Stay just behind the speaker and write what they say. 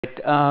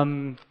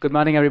Good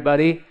morning,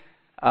 everybody.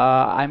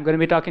 I'm going to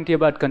be talking to you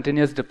about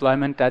continuous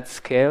deployment at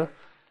scale.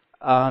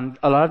 A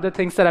lot of the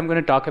things that I'm going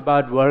to talk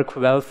about work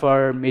well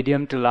for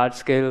medium to large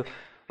scale,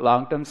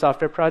 long-term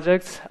software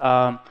projects.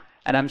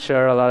 And I'm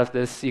sure a lot of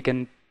this you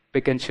can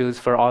pick and choose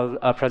for all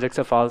projects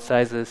of all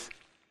sizes.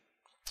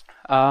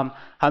 How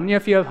many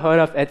of you have heard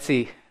of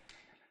Etsy?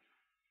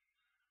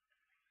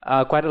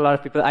 Quite a lot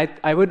of people.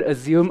 I would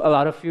assume a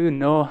lot of you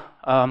know.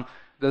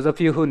 Those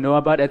of you who know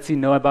about Etsy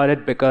know about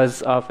it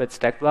because of its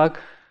tech blog.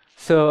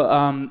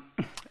 So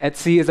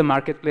Etsy is a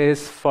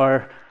marketplace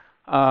for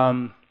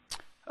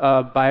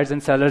buyers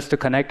and sellers to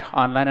connect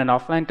online and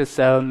offline to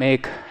sell,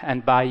 make,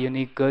 and buy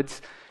unique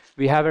goods.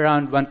 We have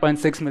around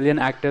 1.6 million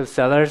active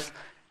sellers,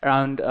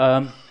 around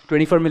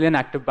 24 million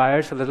active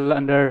buyers, a little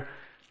under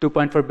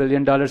 $2.4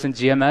 billion in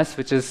GMS,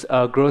 which is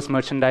gross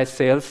merchandise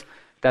sales.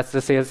 That's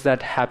the sales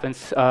that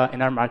happens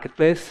in our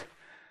marketplace.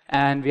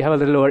 And we have a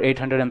little over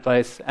 800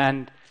 employees.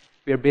 And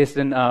we are based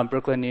in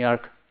Brooklyn, New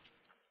York.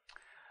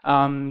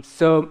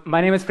 So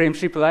my name is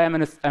Premshree Pillai.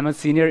 I'm a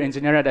senior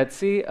engineer at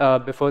Etsy.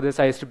 Before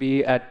this, I used to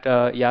be at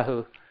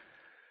Yahoo.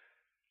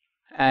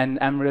 And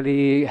I'm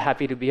really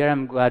happy to be here.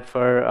 I'm glad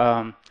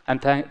for,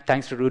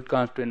 thanks to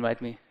RootConf to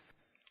invite me.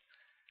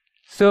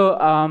 So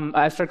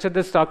I've structured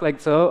this talk like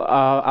so.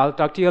 I'll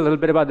talk to you a little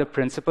bit about the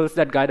principles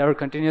that guide our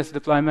continuous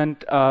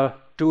deployment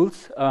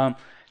tools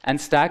and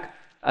stack.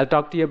 I'll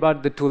talk to you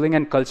about the tooling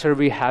and culture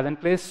we have in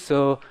place.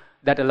 So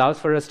that allows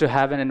for us to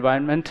have an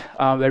environment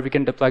where we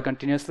can deploy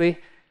continuously,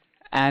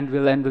 and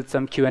we'll end with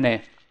some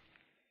Q&A.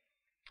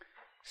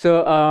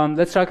 So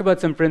let's talk about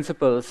some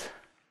principles.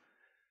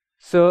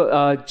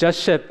 So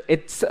just ship.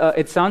 It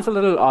sounds a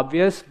little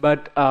obvious,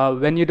 but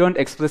when you don't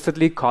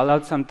explicitly call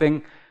out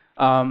something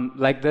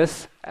like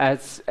this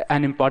as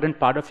an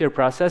important part of your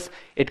process,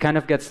 it kind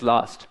of gets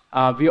lost.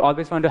 We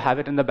always want to have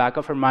it in the back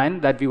of our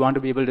mind that we want to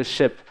be able to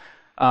ship.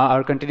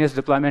 Our continuous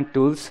deployment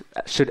tools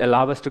should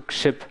allow us to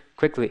ship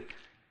quickly.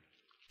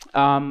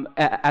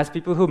 As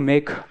people who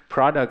make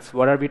products,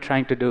 what are we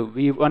trying to do?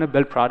 We want to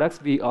build products.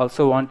 We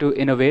also want to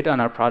innovate on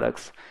our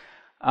products.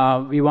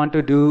 We want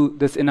to do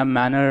this in a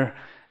manner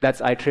that's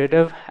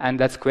iterative and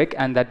that's quick,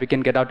 and that we can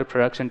get out to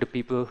production to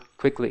people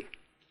quickly.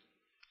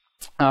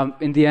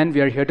 In the end, we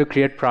are here to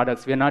create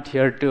products. We are not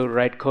here to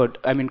write code.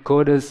 I mean,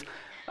 code is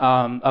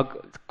part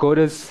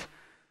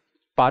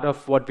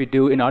of what we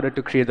do in order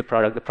to create the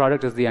product. The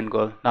product is the end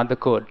goal, not the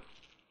code.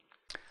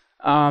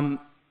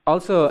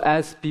 Also,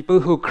 as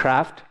people who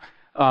craft,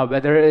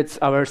 whether it's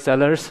our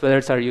sellers, whether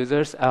it's our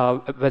users,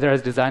 whether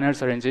as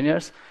designers or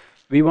engineers,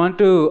 we want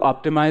to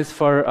optimize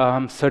for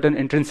certain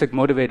intrinsic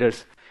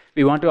motivators.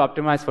 We want to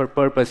optimize for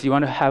purpose. You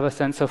want to have a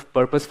sense of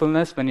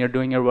purposefulness when you're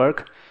doing your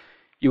work.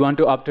 You want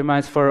to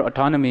optimize for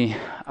autonomy.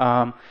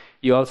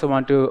 You also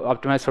want to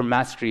optimize for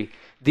mastery.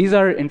 These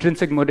are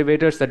intrinsic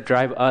motivators that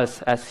drive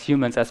us as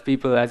humans, as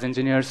people, as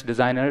engineers,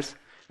 designers.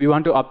 We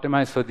want to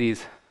optimize for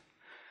these.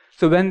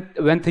 So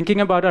when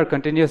thinking about our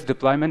continuous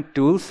deployment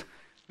tools,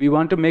 we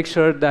want to make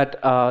sure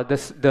that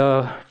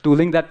the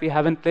tooling that we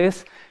have in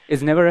place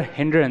is never a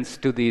hindrance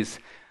to these.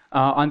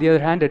 On the other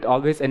hand, it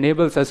always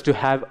enables us to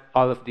have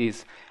all of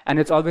these. And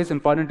it's always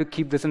important to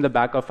keep this in the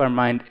back of our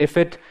mind. If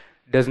it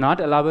does not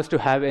allow us to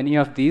have any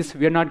of these,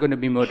 we're not going to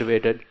be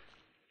motivated.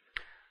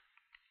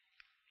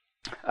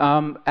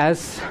 In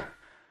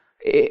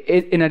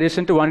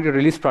addition to wanting to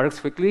release products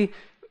quickly,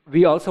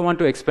 we also want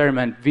to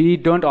experiment. We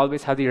don't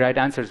always have the right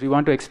answers. We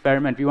want to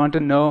experiment. We want to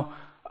know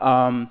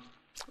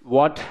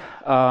what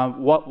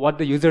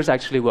the users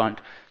actually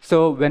want.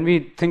 So when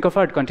we think of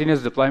our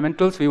continuous deployment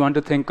tools, we want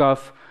to think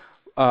of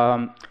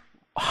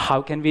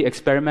how can we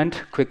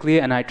experiment quickly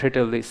and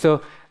iteratively.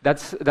 So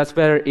that's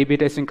where A/B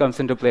testing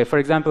comes into play. For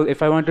example,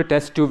 if I want to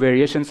test two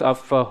variations of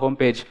a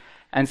homepage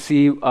and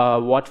see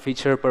what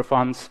feature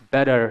performs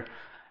better,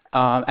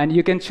 and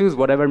you can choose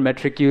whatever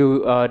metric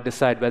you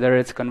decide, whether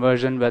it's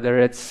conversion, whether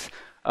it's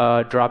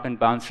drop in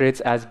bounce rates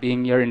as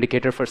being your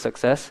indicator for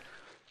success.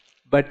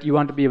 But you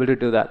want to be able to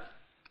do that.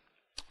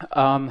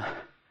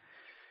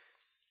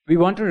 We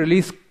want to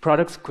release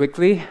products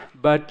quickly,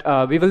 but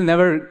we will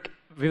never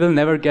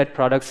get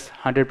products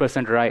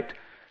 100% right.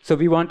 So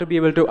we want to be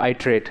able to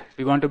iterate.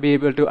 We want to be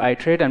able to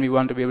iterate, and we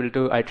want to be able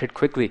to iterate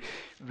quickly.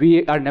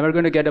 We are never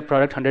going to get a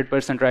product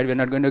 100% right. We're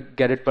not going to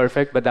get it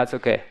perfect, but that's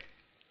okay.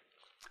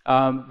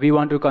 We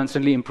want to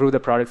constantly improve the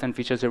products and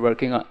features we're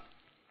working on.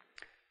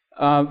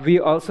 We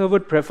also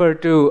would prefer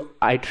to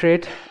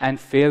iterate and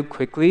fail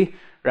quickly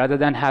rather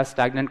than have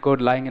stagnant code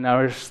lying in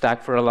our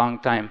stack for a long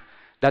time.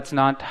 That's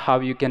not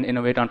how you can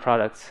innovate on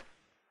products.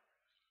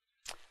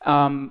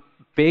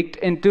 Baked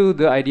into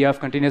the idea of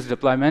continuous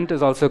deployment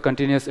is also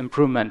continuous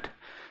improvement.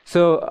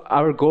 So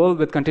our goal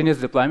with continuous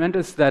deployment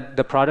is that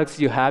the products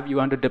you have, you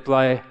want to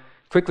deploy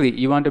quickly.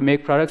 You want to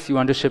make products, you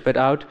want to ship it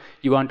out,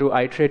 you want to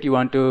iterate, you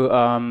want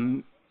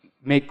to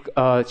make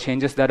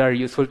changes that are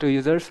useful to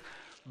users.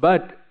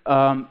 But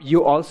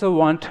you also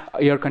want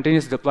your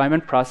continuous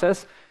deployment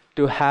process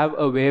to have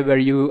a way where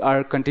you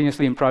are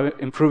continuously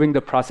improving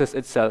the process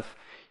itself.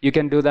 You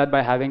can do that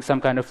by having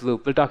some kind of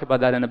loop. We'll talk about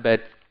that in a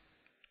bit.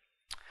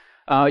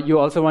 You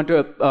also want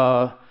to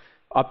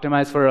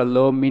optimize for a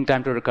low mean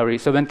time to recovery.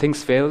 So when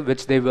things fail,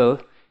 which they will,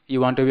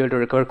 you want to be able to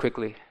recover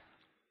quickly.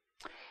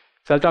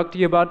 So I'll talk to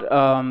you about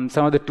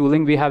some of the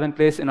tooling we have in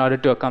place in order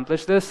to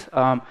accomplish this.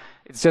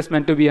 It's just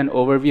meant to be an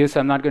overview, so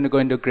I'm not going to go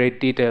into great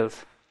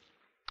details.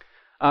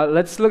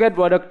 Let's look at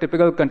what a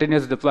typical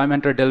continuous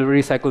deployment or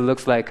delivery cycle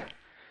looks like.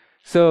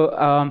 So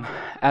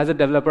as a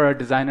developer or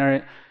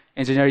designer,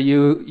 engineer,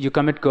 you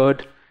commit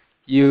code,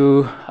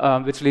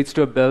 which leads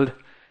to a build,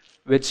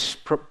 which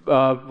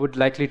would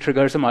likely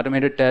trigger some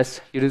automated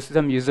tests. You do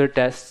some user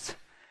tests,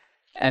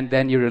 and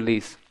then you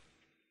release.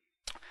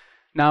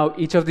 Now,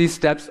 each of these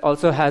steps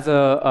also has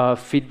a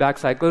feedback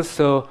cycle.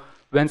 So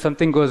when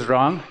something goes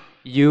wrong,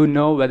 you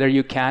know whether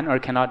you can or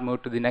cannot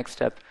move to the next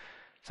step.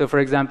 So for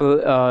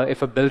example,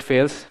 if a build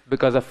fails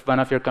because of one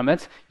of your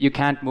commits, you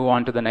can't move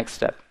on to the next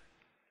step.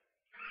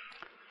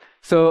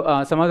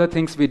 So some of the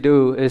things we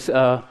do is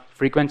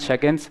frequent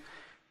check-ins.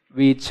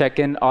 We check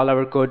in all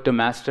our code to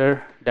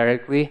master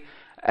directly.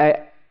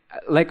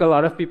 Like a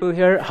lot of people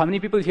here, how many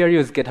people here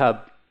use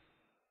GitHub?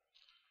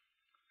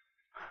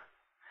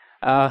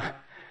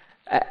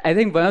 I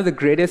think one of the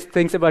greatest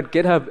things about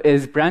GitHub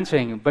is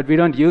branching, but we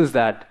don't use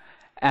that.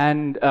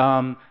 And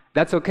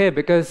that's OK,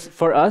 because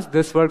for us,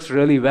 this works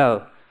really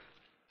well.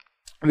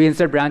 We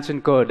insert branch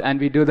in code, and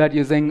we do that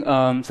using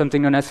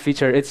something known as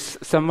feature.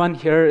 Someone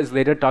here is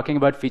later talking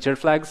about feature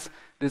flags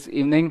this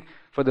evening,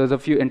 for those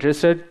of you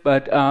interested.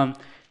 But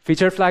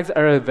feature flags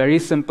are a very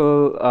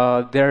simple,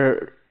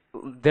 they're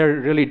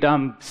really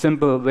dumb,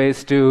 simple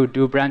ways to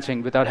do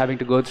branching without having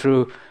to go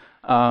through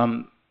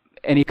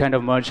any kind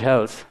of merge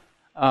hells.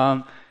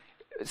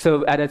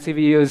 So at Etsy,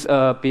 we use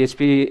a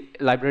PHP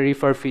library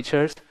for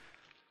features.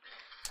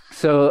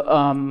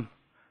 So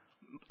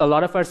a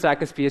lot of our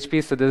stack is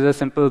PHP, so there's a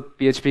simple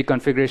PHP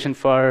configuration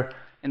for,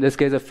 in this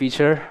case, a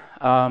feature.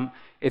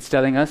 It's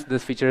telling us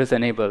this feature is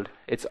enabled.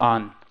 It's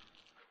on.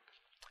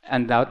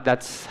 And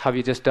that's how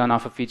you just turn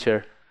off a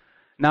feature.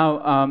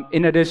 Now,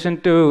 in addition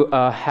to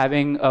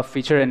having a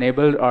feature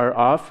enabled or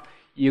off,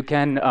 you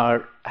can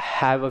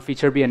have a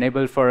feature be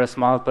enabled for a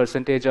small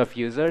percentage of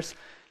users.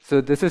 So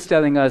this is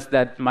telling us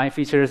that my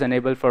feature is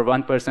enabled for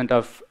 1%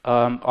 of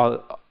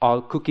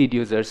all cookied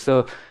users.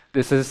 So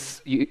this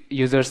is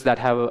users that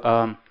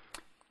have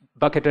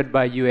bucketed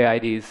by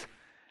UAIDs.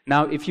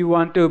 Now, if you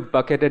want to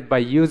bucket it by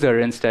user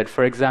instead,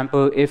 for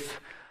example,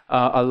 if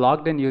a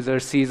logged-in user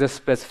sees a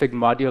specific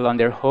module on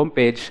their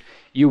homepage,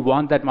 you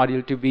want that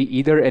module to be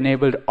either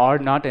enabled or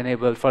not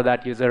enabled for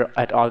that user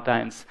at all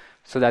times,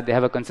 so that they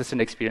have a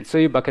consistent experience. So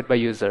you bucket by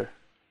user.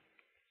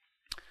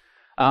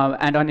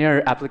 And on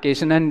your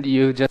application end,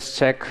 you just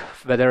check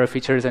whether a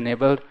feature is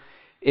enabled.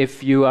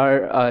 If you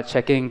are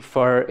checking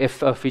for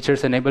if a feature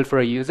is enabled for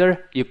a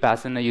user, you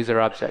pass in a user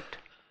object.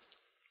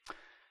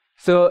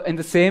 So in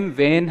the same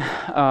vein,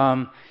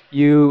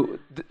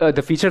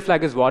 the feature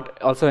flag is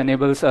what also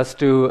enables us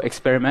to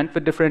experiment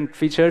with different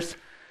features.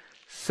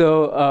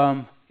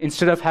 So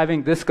instead of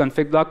having this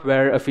config block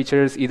where a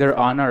feature is either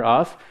on or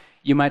off,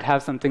 you might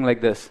have something like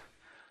this.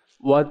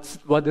 What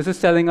this is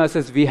telling us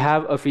is we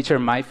have a feature,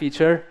 my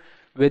feature,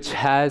 which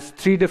has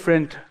 3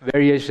 different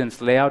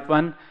variations. Layout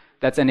 1,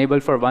 that's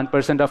enabled for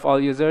 1% of all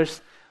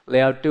users.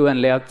 Layout 2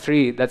 and layout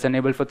 3, that's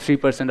enabled for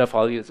 3% of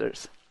all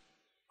users.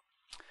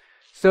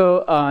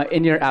 So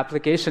in your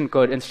application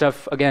code, instead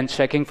of, again,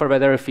 checking for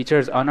whether a feature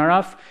is on or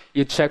off,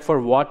 you check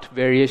for what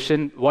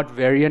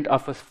variant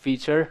of a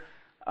feature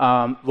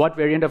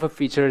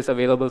is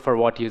available for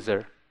what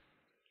user.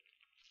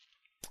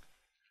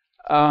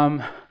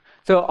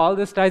 So all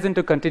this ties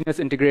into continuous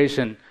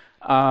integration.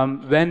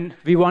 When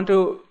we want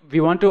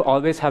to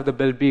always have the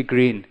build be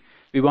green.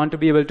 We want to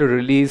be able to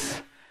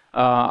release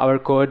our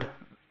code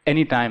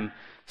anytime.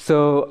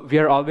 So we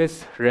are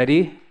always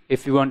ready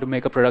if we want to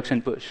make a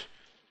production push.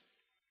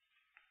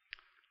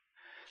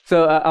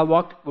 So I'll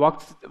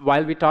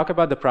while we talk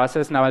about the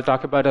process, now I'll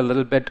talk about a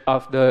little bit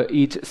of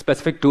each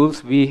specific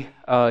tools we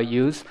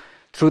use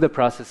through the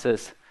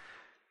processes.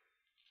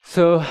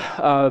 So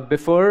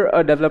before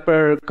a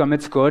developer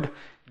commits code,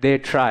 they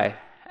try.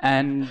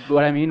 And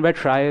what I mean by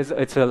try is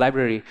it's a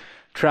library.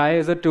 Try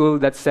is a tool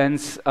that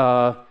sends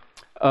a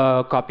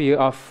copy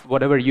of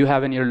whatever you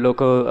have in your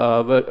local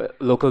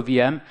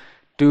VM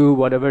to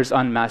whatever's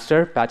on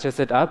master, patches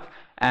it up,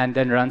 and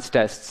then runs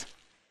tests.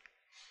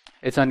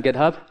 It's on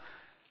GitHub.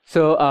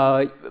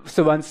 So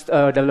once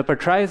a developer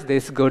tries, they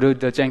go to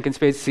the Jenkins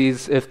page,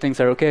 sees if things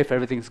are OK, if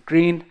everything's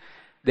green,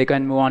 they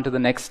can move on to the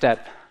next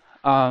step.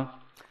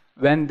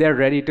 When they're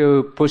ready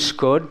to push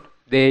code,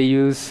 they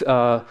use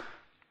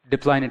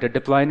deployinator.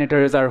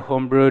 Deployinator is our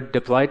homebrewed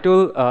deploy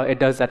tool. It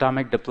does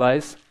atomic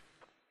deploys.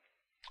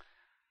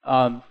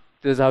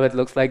 This is how it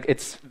looks like.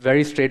 It's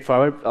very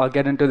straightforward. I'll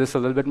get into this a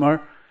little bit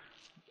more.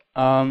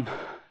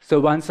 So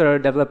once a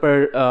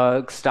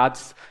developer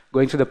starts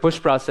going through the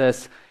push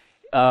process,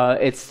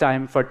 it's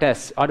time for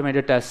tests.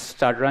 Automated tests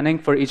start running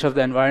for each of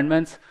the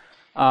environments.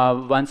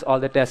 Once all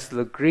the tests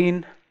look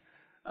green,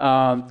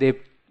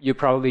 you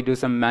probably do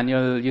some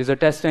manual user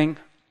testing.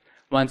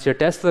 Once your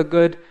tests look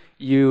good,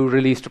 you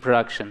release to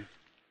production.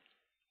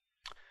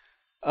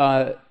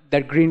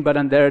 that green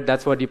button there,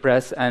 that's what you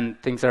press,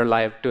 and things are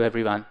live to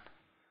everyone.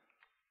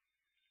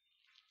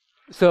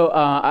 So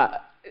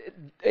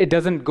it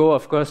doesn't go,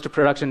 of course, to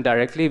production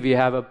directly. We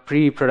have a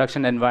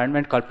pre-production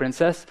environment called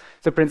Princess.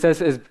 So Princess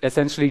is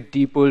essentially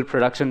depooled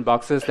production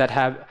boxes that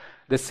have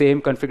the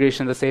same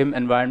configuration, the same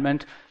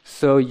environment.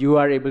 So you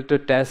are able to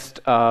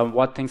test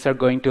what things are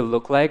going to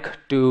look like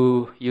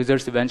to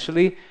users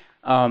eventually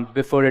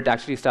before it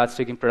actually starts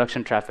taking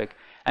production traffic.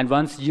 And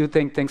once you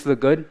think things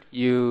look good,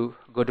 you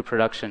go to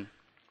production.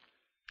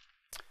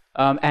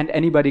 And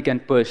anybody can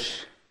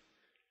push,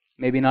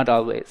 maybe not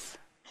always.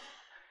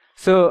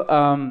 So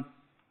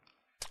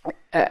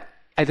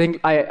I think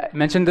I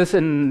mentioned this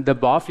in the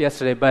BOF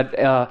yesterday, but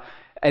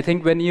I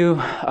think when you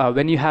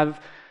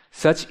have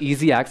such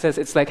easy access,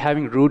 it's like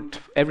having root.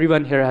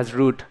 Everyone here has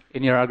root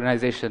in your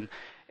organization.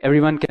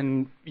 Everyone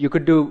can. You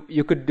could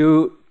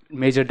do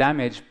major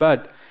damage,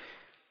 but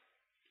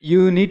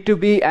you need to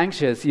be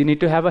anxious. You need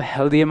to have a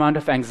healthy amount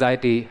of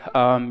anxiety.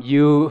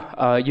 You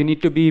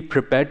need to be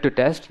prepared to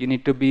test. You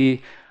need to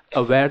be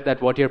aware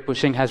that what you're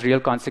pushing has real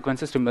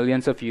consequences to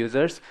millions of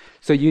users.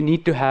 So you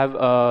need to have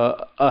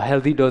a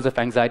healthy dose of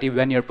anxiety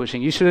when you're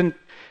pushing. You shouldn't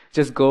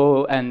just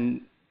go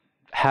and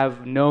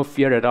have no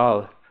fear at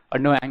all or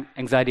no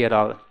anxiety at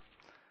all.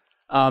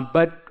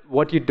 But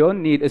what you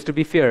don't need is to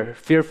be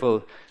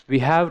fearful. We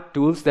have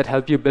tools that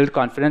help you build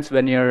confidence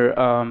when you're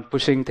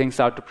pushing things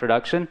out to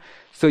production.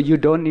 So you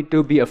don't need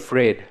to be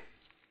afraid.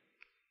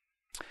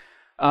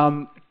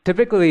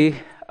 Typically,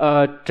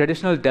 a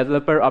traditional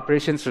developer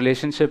operations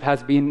relationship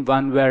has been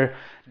one where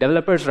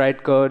developers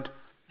write code,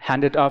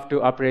 hand it off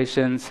to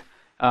operations,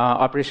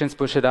 operations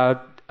push it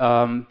out.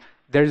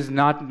 There's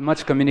not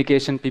much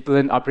communication. People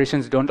in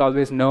operations don't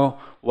always know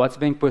what's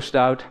being pushed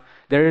out.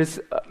 There's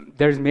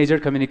major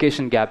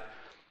communication gap.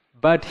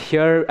 But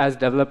here, as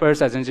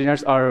developers, as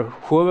engineers, or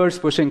whoever's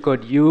pushing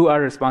code, you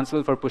are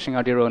responsible for pushing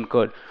out your own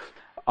code.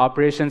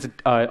 Operations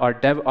or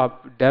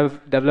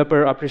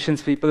developer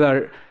operations people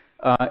are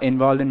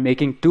involved in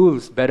making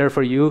tools better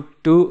for you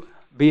to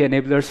be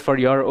enablers for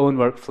your own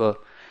workflow.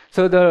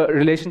 So the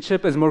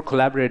relationship is more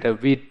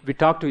collaborative. We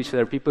talk to each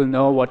other. People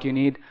know what you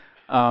need.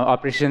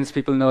 Operations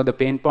people know the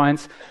pain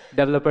points.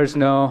 Developers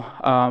know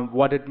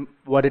what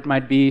it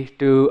might be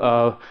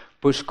to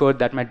push code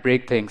that might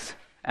break things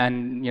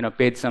and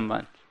page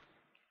someone.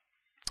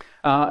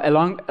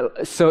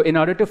 So in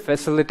order to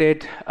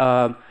facilitate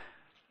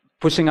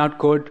pushing out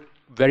code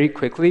very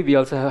quickly, we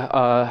also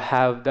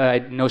have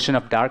the notion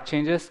of dark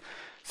changes.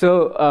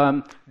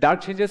 So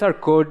dark changes are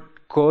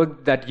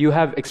code that you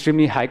have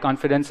extremely high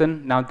confidence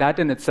in. Now that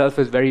in itself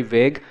is very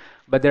vague,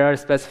 but there are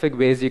specific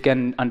ways you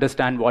can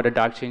understand what a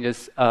dark change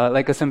is,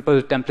 like a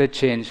simple template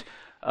change,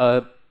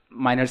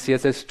 minor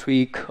CSS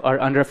tweak, or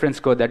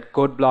unreferenced code, that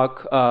code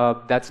block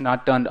that's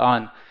not turned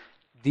on.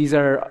 These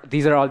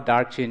are all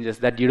dark changes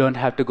that you don't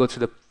have to go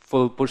through the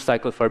full push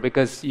cycle for,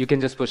 because you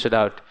can just push it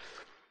out.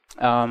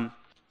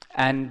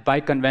 And by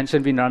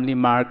convention, we normally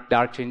mark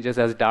dark changes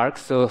as dark,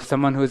 so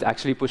someone who's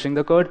actually pushing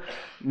the code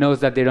knows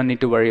that they don't need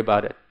to worry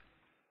about it.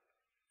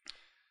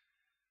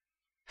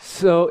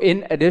 So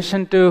in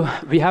addition to,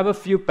 we have a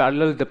few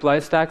parallel deploy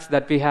stacks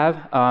that we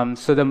have.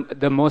 So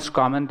the most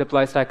common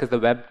deploy stack is the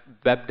web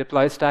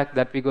deploy stack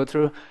that we go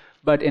through.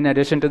 But in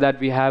addition to that,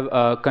 we have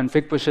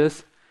config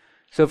pushes.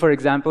 So for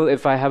example,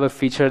 if I have a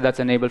feature that's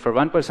enabled for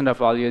 1%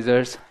 of all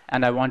users,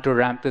 and I want to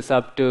ramp this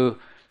up to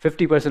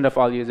 50% of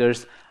all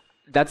users,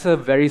 that's a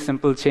very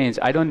simple change.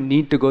 I don't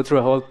need to go through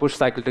a whole push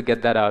cycle to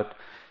get that out.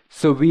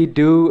 So we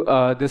do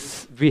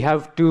this. We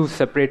have two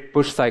separate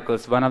push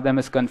cycles. One of them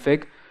is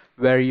config,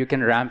 where you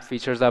can ramp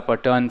features up or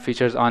turn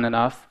features on and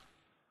off.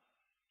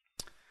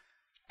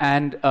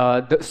 And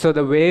so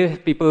the way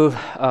people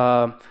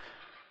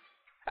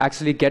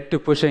actually get to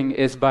pushing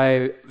is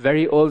by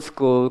very old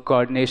school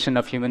coordination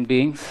of human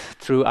beings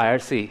through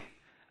IRC.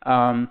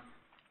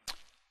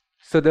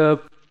 So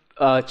the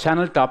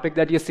channel topic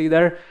that you see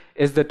there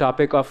is the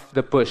topic of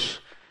the push.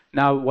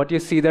 Now, what you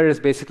see there is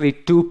basically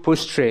two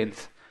push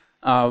trains.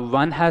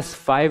 One has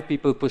 5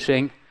 people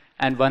pushing,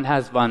 and one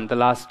has 1, the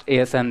last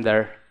ASM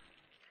there.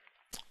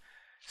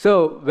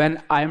 So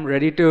when I'm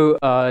ready to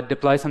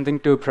deploy something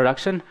to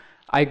production,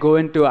 I go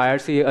into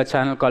IRC, a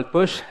channel called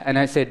push, and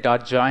I say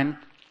 .join.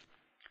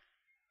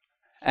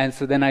 And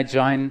so then I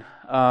join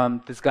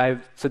this guy,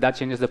 so that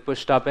changes the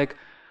push topic.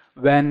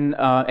 When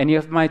any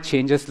of my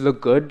changes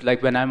look good,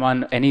 like when I'm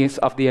on any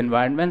of the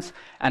environments,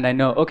 and I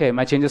know, okay,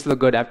 my changes look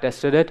good, I've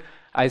tested it,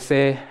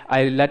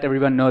 I let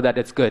everyone know that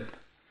it's good.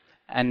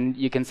 And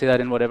you can say that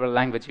in whatever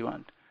language you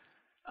want.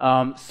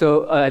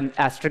 So an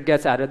asterisk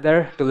gets added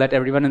there to let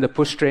everyone in the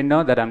push train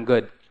know that I'm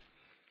good.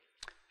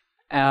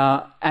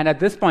 And at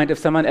this point, if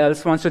someone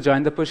else wants to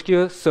join the push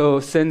queue, so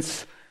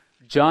since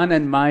John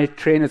and my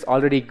train is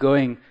already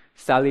going,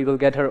 Sally will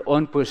get her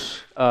own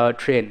push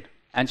train,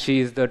 and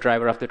she's the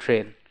driver of the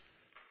train.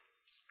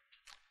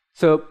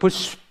 So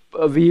push,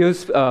 we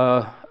use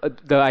the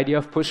idea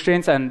of push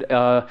trains, and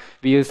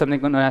we use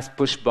something known as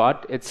push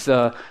bot. It's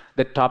the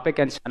topic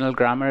and channel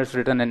grammar is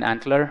written in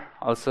Antler,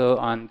 also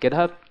on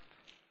GitHub.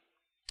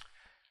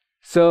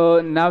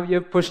 So now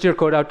you've pushed your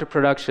code out to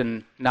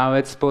production. Now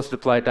it's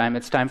post-deploy time.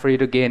 It's time for you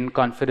to gain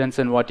confidence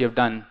in what you've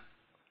done.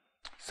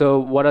 So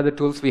what are the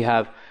tools we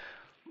have?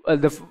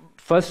 The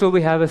first tool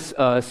we have is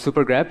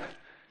supergrep.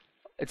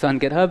 It's on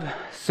GitHub.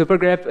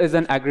 Supergrep is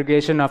an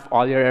aggregation of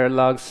all your error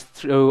logs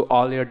through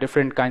all your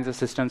different kinds of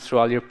systems, through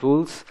all your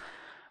pools.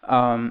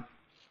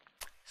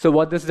 So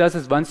what this does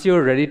is once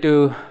you're ready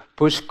to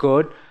push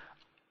code,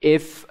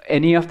 if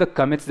any of the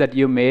commits that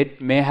you made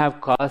may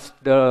have caused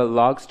the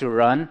logs to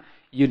run,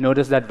 you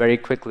notice that very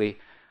quickly.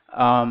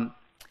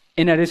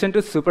 In addition to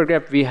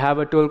supergrep, we have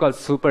a tool called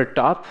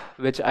supertop,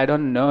 which I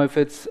don't know if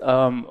it's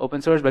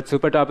open source, but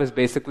supertop is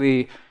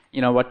basically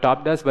what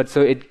top does. But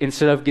so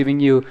instead of giving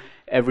you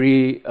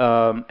every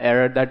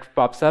error that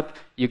pops up,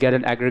 you get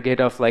an aggregate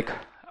of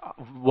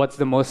what's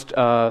the list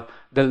of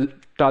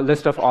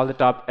all the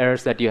top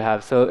errors that you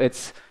have. So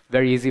it's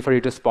very easy for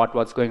you to spot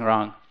what's going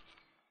wrong.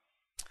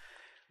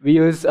 We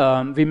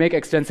make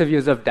extensive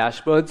use of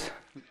dashboards.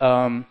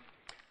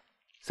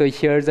 So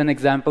here's an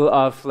example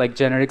of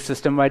generic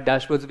system-wide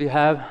dashboards we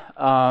have.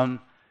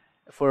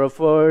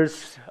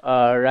 404s,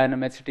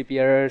 random HTTP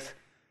errors.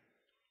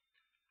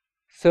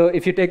 So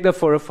if you take the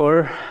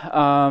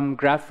 404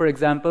 graph, for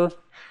example,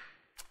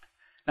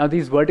 now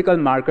these vertical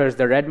markers,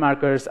 the red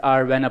markers,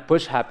 are when a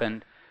push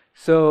happened.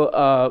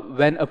 So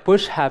when a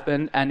push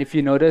happened, and if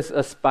you notice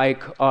a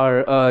spike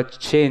or a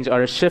change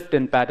or a shift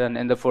in pattern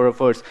in the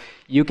 404s,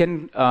 you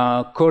can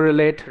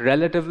correlate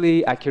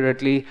relatively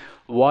accurately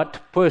what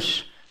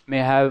push may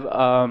have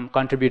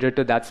contributed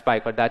to that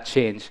spike or that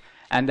change.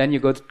 And then you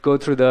go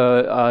through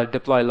the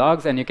deploy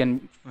logs, and you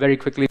can very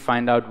quickly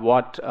find out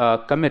what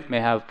commit may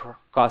have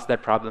caused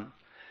that problem.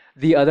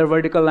 The other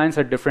vertical lines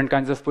are different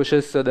kinds of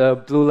pushes. So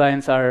the blue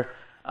lines are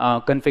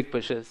config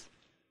pushes.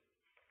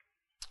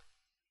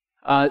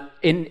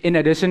 In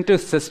addition to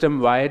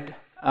system-wide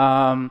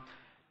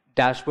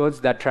dashboards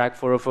that track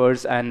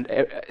 404s and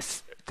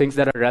things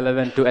that are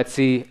relevant to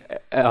Etsy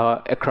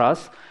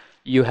across,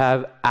 you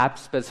have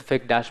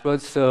app-specific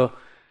dashboards. So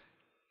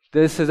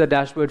this is a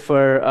dashboard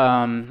for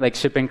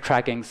shipping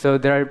tracking. So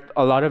there are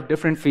a lot of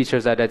different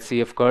features at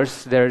Etsy, of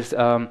course.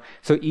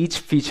 So each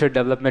feature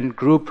development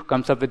group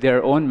comes up with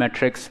their own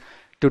metrics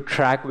to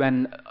track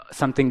when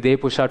something they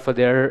push out for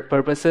their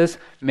purposes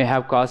may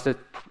have caused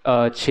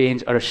a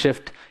change or a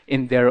shift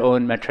in their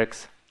own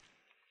metrics.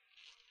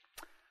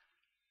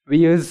 We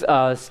use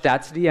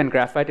StatsD and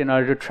Graphite in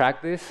order to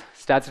track this.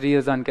 StatsD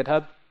is on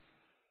GitHub.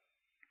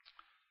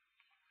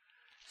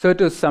 So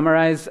to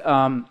summarize,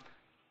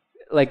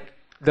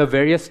 the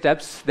various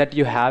steps that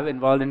you have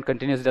involved in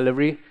continuous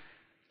delivery,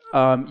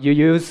 you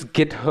use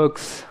Git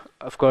hooks,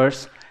 of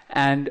course,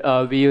 and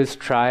we use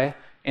try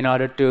in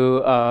order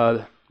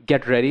to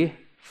get ready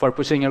for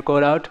pushing your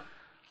code out.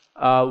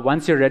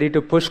 Once you're ready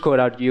to push code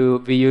out,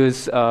 we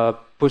use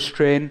push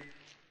train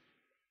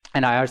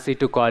and IRC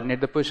to coordinate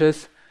the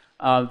pushes.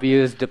 We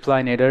use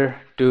deploynator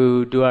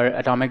to do our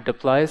atomic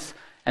deploys,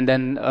 and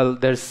then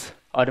there's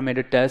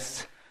automated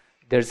tests.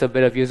 There's a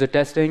bit of user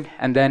testing,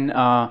 and then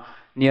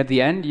near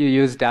the end, you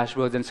use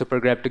dashboards and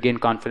supergrep to gain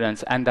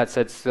confidence, and that's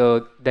it.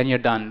 So then you're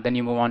done. Then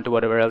you move on to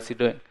whatever else you're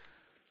doing.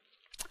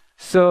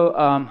 So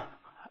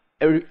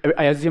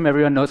I assume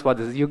everyone knows what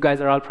this is. You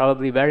guys are all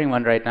probably wearing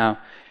one right now.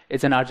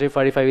 It's an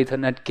RJ45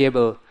 Ethernet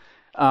cable.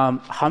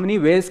 How many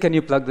ways can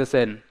you plug this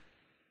in?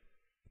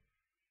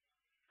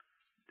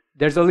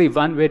 There's only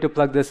one way to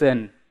plug this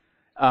in.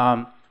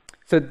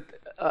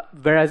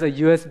 Whereas a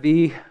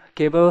USB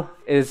cable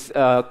is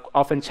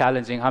often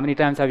challenging. How many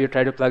times have you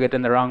tried to plug it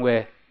in the wrong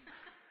way?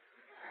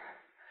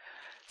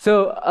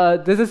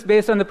 So this is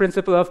based on the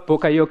principle of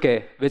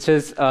pokayoke, which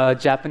is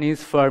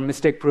Japanese for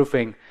mistake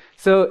proofing.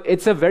 So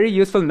it's a very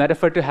useful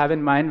metaphor to have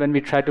in mind when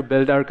we try to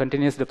build our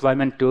continuous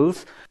deployment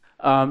tools,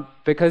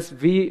 because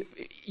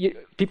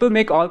people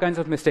make all kinds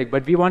of mistakes,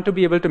 but we want to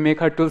be able to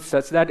make our tools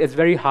such that it's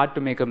very hard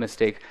to make a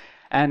mistake.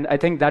 And I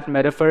think that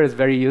metaphor is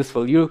very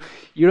useful. You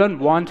don't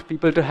want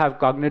people to have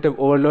cognitive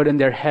overload in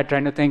their head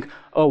trying to think,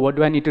 oh, what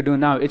do I need to do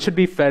now? It should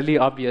be fairly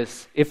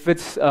obvious. If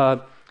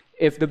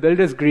the build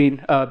is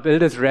green,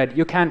 build is red,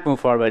 you can't move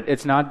forward.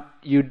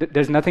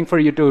 There's nothing for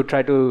you to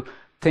try to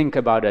think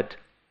about it.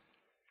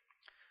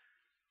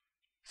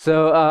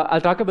 So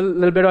I'll talk a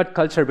little bit about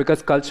culture,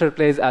 because culture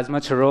plays as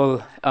much a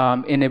role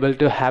in able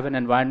to have an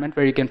environment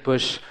where you can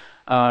push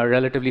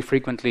relatively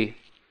frequently.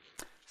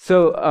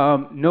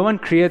 So no one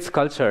creates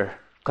culture.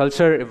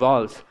 Culture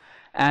evolves.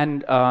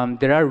 And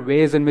there are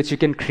ways in which you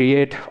can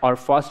create or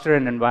foster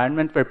an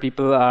environment where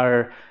people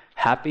are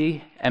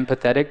happy,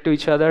 empathetic to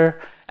each other,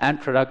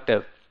 and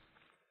productive.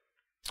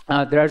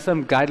 There are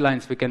some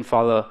guidelines we can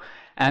follow,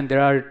 and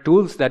there are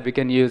tools that we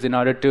can use in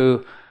order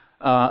to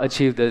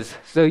achieve this.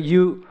 So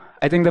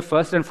I think the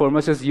first and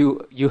foremost is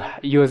you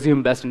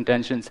assume best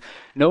intentions.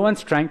 No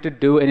one's trying to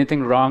do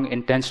anything wrong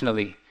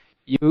intentionally.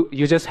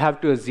 You just have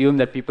to assume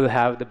that people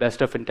have the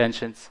best of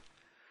intentions.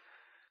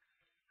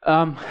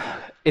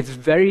 It's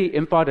very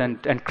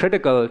important and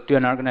critical to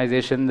an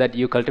organization that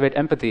you cultivate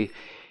empathy.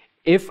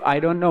 If I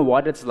don't know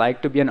what it's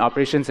like to be an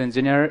operations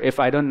engineer, if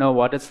I don't know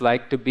what it's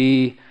like to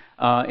be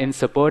in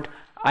support,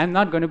 I'm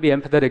not going to be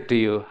empathetic to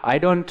you. I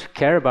don't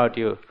care about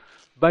you.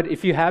 But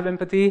if you have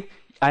empathy,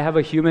 I have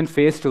a human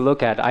face to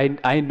look at.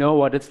 I know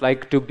what it's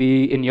like to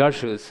be in your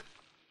shoes.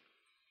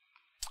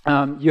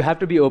 You have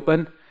to be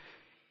open.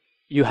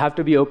 You have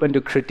to be open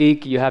to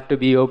critique. You have to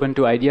be open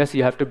to ideas.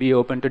 You have to be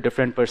open to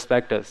different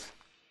perspectives.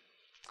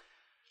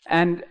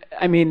 And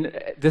I mean,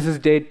 this is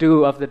day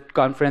 2 of the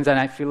conference, and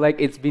I feel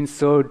like it's been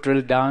so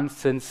drilled down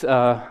since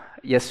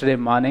yesterday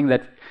morning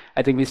that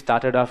I think we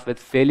started off with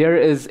failure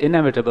is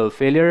inevitable.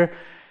 Failure,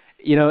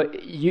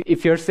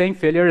 if you're saying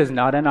failure is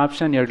not an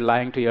option, you're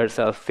lying to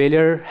yourself.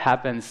 Failure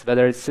happens,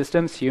 whether it's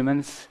systems,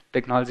 humans,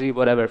 technology,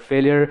 whatever.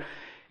 Failure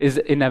is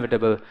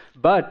inevitable.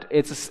 But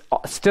it's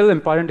still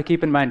important to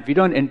keep in mind, we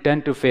don't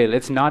intend to fail.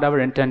 It's not our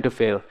intent to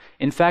fail.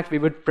 In fact, we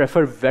would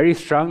prefer very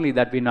strongly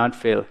that we not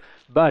fail.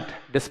 But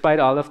despite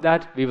all of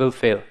that, we will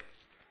fail.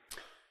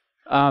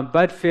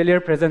 But failure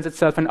presents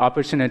itself an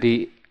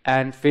opportunity,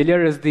 and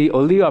failure is the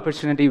only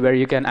opportunity where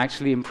you can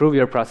actually improve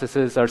your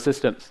processes or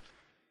systems.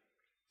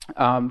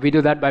 We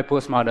do that by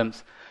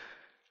post-mortems.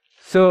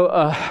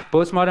 So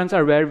post-mortems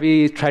are where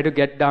we try to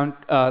get down,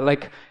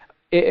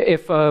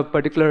 if a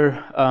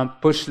particular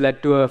push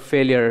led to a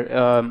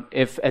failure,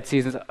 if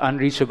Etsy is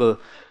unreachable,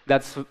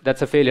 that's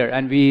a failure.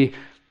 And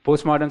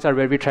post-mortems are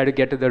where we try to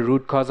get to the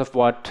root cause of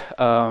what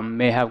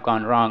may have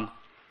gone wrong.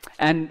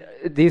 And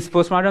these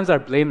post-mortems are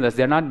blameless.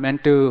 They're not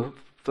meant to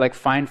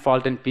find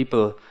fault in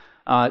people.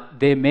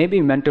 They may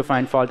be meant to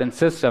find fault in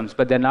systems,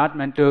 but they're not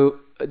meant to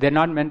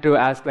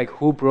ask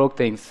who broke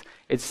things.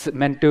 It's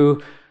meant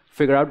to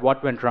figure out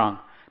what went wrong.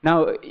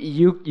 Now,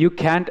 you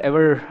can't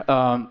ever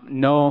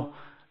know.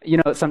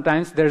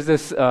 Sometimes there's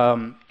this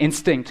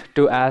instinct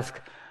to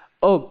ask,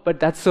 oh, but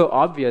that's so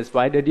obvious.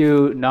 Why did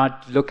you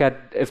not look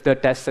at if the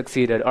test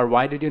succeeded? Or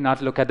why did you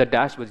not look at the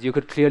dashboards? You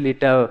could clearly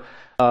tell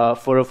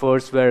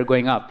 404s were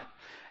going up.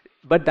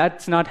 But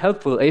that's not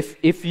helpful.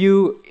 If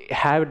you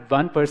had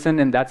one person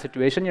in that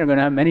situation, you're going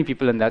to have many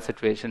people in that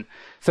situation.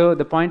 So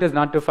the point is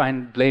not to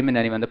find blame in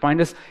anyone. The point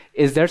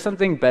is there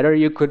something better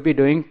you could be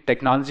doing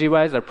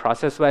technology-wise or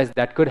process-wise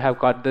that could have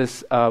got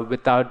this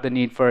without the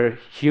need for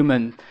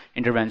human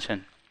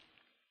intervention?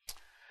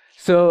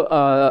 So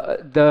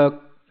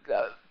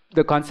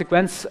the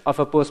consequence of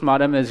a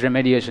postmortem is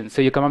remediation.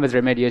 So you come up with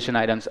remediation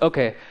items.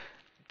 Okay,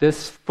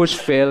 this push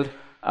failed.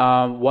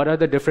 What are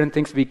the different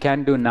things we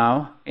can do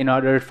now in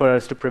order for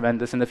us to prevent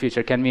this in the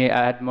future? Can we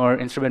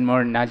instrument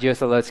more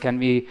Nagios alerts? Can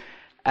we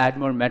add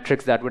more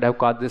metrics that would have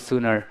caught this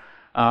sooner?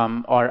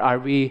 Or are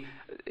we,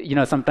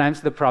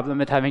 sometimes the problem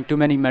with having too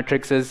many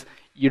metrics is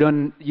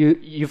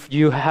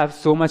you have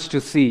so much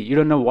to see, you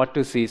don't know what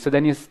to see. So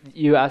then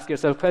you ask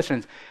yourself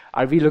questions.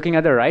 Are we looking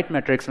at the right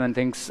metrics when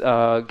things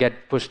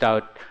get pushed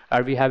out?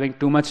 Are we having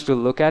too much to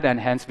look at, and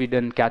hence we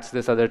didn't catch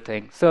this other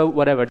thing? So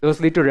whatever, those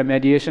lead to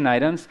remediation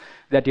items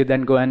that you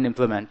then go and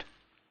implement.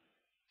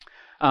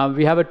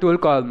 We have a tool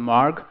called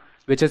Morg,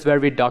 which is where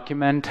we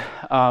document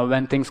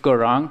when things go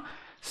wrong.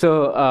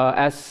 So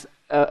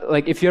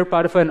if you're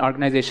part of an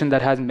organization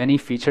that has many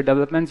feature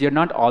developments, you're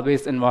not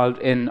always involved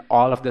in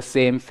all of the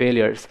same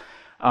failures.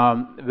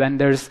 When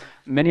there's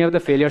many of the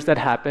failures that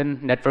happen,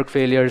 network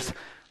failures,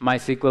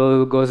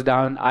 MySQL goes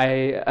down,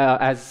 I,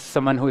 as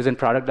someone who is in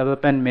product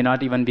development, may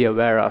not even be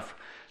aware of.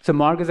 So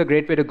Morg is a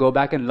great way to go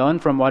back and learn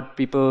from what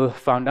people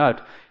found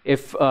out.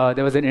 If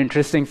there was an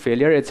interesting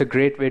failure, it's a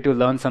great way to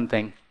learn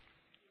something.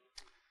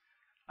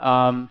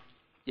 This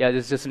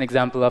is just an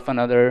example of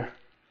another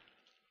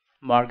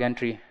Morg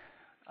entry.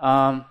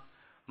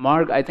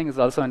 Morg, I think, is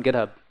also on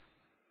GitHub.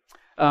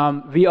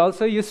 We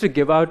also used to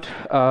give out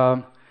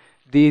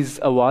these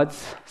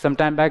awards some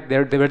time back. They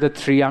were the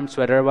 3-armed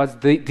sweater awards.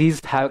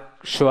 These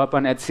show up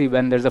on Etsy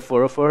when there's a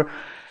 404.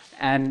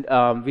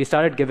 And we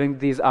started giving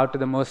these out to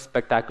the most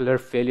spectacular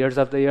failures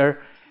of the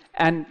year.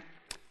 And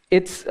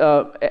it's,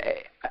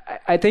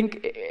 I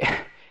think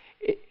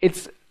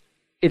it's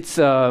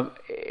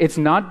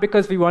not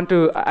because we want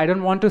to, I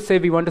don't want to say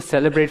we want to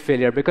celebrate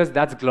failure, because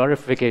that's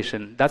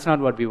glorification. That's not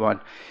what we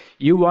want.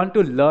 You want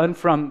to learn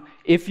from,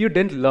 if you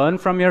didn't learn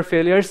from your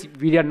failures,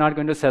 we are not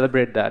going to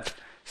celebrate that.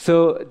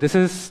 So this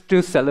is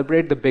to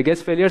celebrate the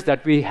biggest failures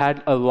that we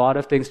had a lot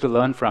of things to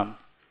learn from.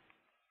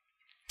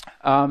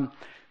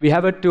 We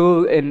have a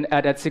tool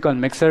at Etsy called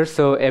Mixer.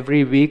 So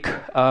every week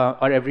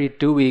or every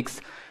 2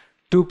 weeks,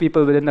 2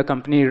 people within the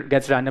company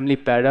gets randomly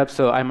paired up.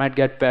 So I might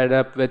get paired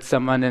up with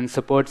someone in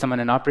support, someone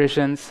in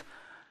operations,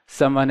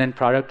 someone in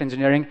product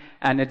engineering,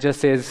 and it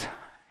just says,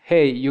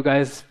 hey, you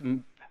guys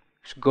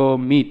go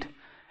meet.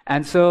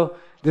 And so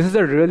this is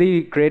a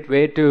really great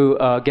way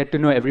to get to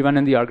know everyone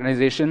in the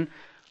organization.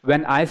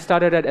 When I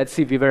started at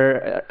Etsy, we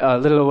were a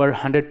little over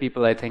 100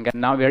 people, I think, and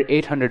now we're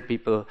 800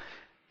 people.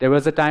 There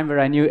was a time where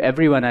I knew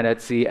everyone at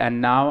Etsy, and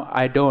now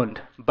I don't.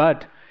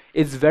 But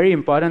it's very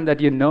important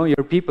that you know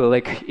your people.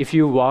 Like, if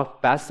you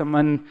walk past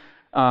someone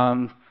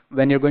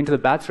when you're going to the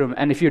bathroom,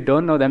 and if you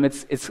don't know them,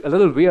 it's a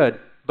little weird.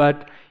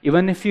 But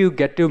even if you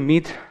get to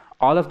meet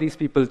all of these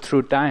people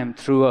through time,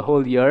 through a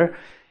whole year,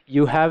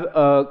 you have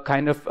a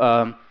kind of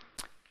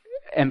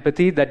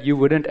empathy that you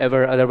wouldn't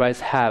ever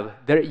otherwise have.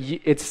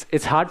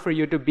 It's hard for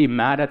you to be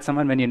mad at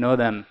someone when you know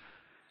them.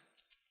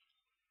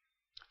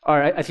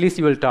 Or at least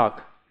you will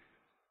talk.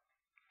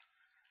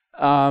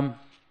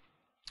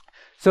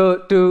 So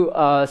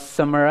to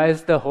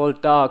summarize the whole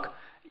talk,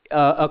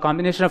 a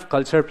combination of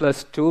culture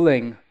plus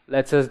tooling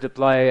lets us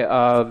deploy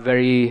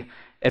very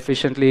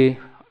efficiently,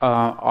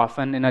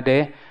 often in a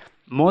day.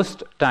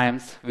 Most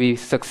times we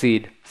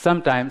succeed.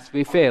 Sometimes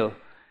we fail.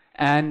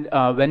 And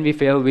when we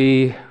fail,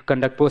 we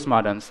conduct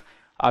post-mortems.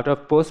 Out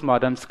of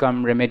post-mortems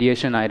come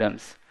remediation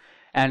items.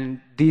 And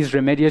these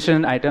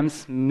remediation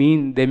items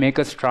mean they make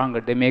us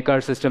stronger. They make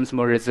our systems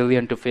more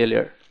resilient to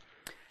failure.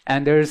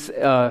 And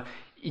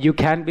you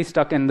can't be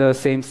stuck in the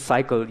same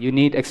cycle. You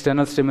need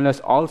external stimulus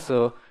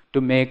also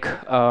to make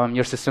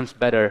your systems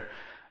better.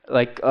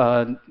 Like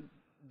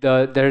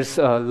there's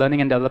a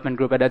learning and development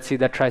group at Etsy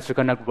that tries to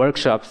conduct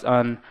workshops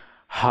on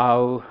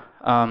how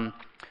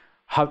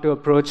to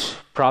approach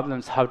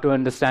problems, how to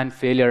understand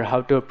failure,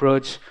 how to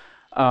approach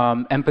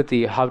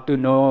empathy, how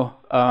to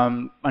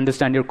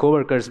understand your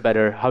coworkers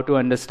better, how to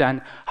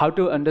understand how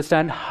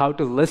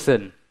to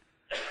listen.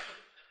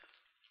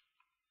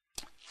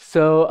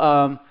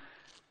 So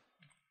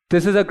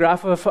this is a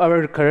graph of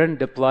our current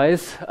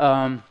deploys.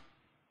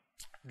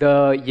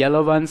 The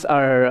yellow ones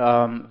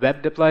are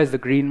web deploys. The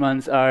green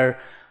ones are,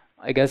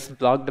 I guess,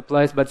 blog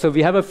deploys. But so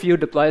we have a few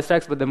deploy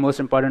stacks, but the most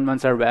important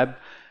ones are web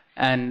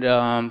and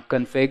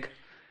config.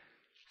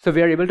 So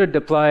we are able to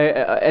deploy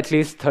at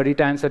least 30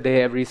 times a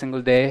day, every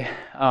single day.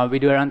 We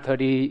do around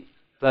 30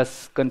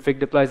 plus config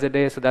deploys a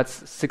day, so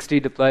that's 60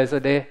 deploys a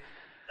day.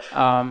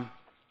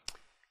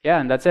 Yeah,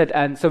 and that's it.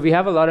 And so we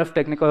have a lot of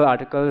technical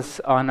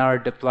articles on our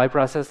deploy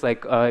process,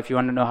 like if you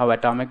want to know how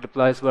atomic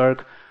deploys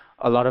work,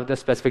 a lot of the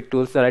specific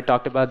tools that I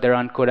talked about, they're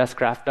on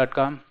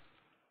codascraft.com.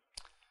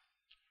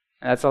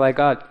 And that's all I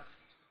got.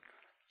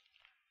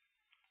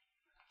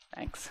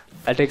 Thanks.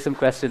 I'll take some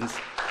questions.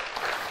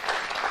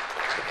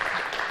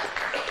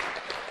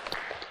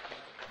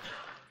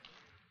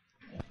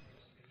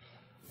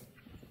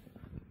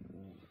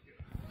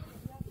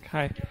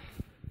 Hi.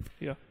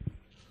 Yeah.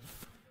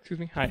 Excuse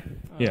me. Hi.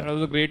 Yeah. That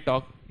was a great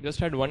talk. Just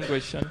had one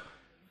question.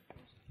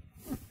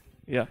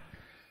 Yeah.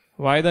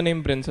 Why the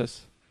name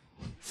Princess?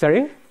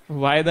 Sorry?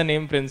 Why the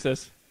name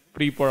Princess?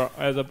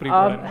 As a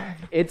pre-prod.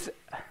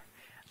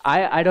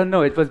 I don't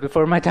know. It was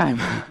before my time.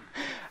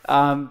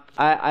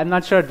 I'm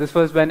not sure. This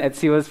was when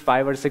Etsy was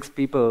 5 or 6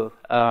 people.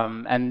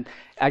 And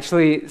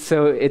actually,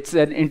 so there's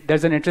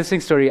an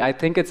interesting story. I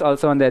think it's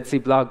also on the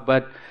Etsy blog,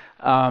 but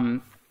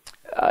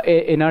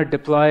in our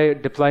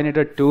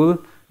deployinator tool,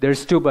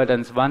 there's 2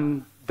 buttons.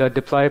 One, the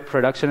deploy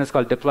production is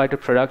called deploy to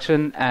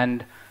production,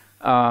 and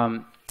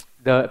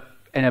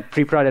in a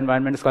pre-prod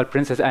environment is called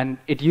Princess. And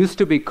it used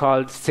to be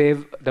called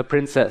Save the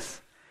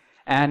Princess.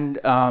 And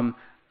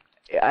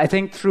I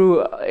think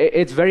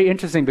it's very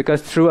interesting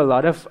because through a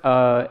lot of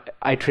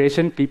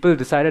iteration, people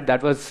decided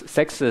that was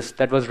sexist,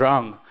 that was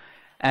wrong.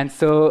 And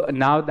so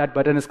now that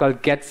button is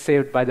called Get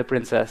Saved by the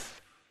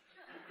Princess.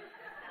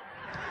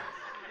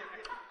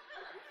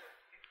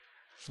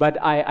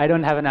 But I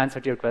don't have an answer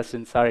to your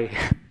question, sorry.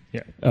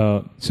 Yeah.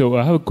 So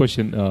I have a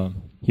question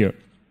here.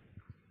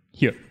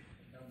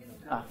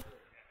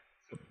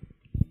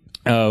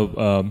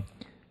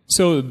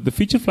 So the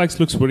feature flags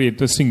looks very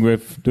interesting way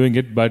of doing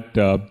it, but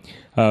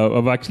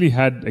I've actually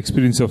had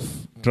experience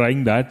of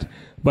trying that.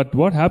 But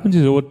what happens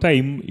is over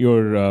time,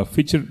 your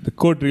the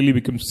code really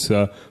becomes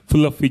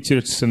full of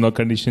features and all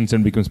conditions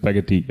and becomes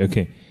spaghetti.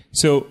 Okay.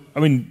 So, I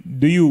mean,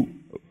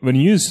 when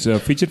you use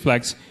feature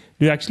flags,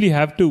 do you actually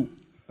have to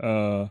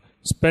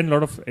spend a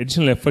lot of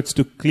additional efforts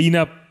to clean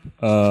up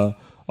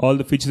all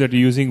the features that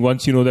you're using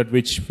once you know that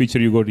which feature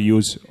you're going to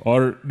use?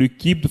 Or do you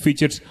keep the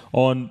features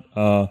on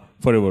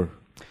forever?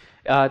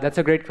 That's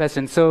a great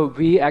question. So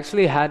we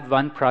actually had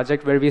one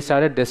project where we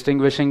started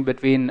distinguishing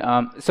between,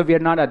 so we are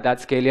not at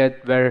that scale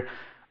yet, where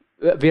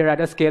we are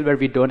at a scale where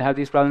we don't have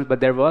these problems, but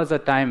there was a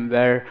time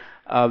where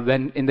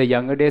when in the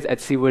younger days,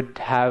 Etsy would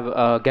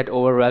get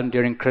overwhelmed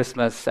during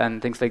Christmas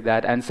and things like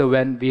that. And so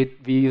when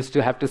we used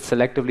to have to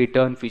selectively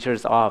turn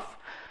features off.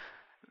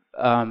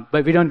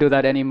 But we don't do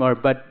that anymore.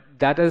 But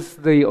that is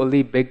the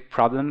only big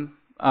problem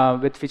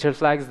with feature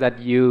flags, that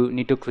you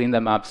need to clean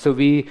them up. So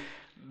we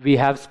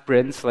have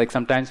sprints. Like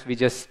sometimes we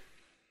just,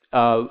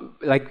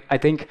 I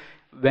think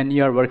when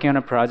you're working on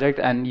a project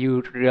and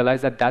you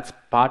realize that that's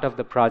part of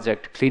the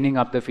project, cleaning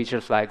up the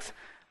feature flags,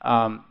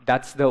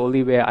 that's the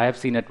only way I have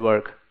seen it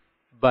work.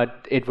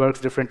 But it works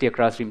differently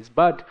across teams.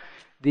 But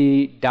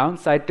the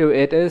downside to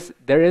it is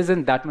there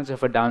isn't that much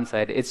of a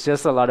downside. It's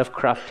just a lot of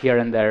cruft here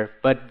and there.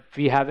 But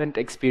we haven't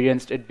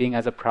experienced it being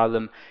as a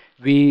problem.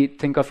 We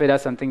think of it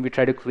as something we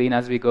try to clean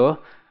as we go.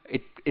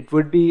 It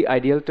would be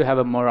ideal to have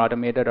a more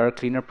automated or a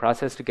cleaner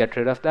process to get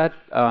rid of that.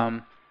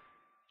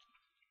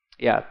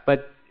 Yeah,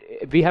 but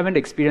we haven't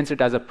experienced it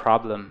as a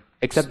problem,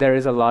 except there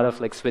is a lot of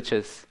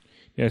switches.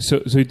 Yeah, so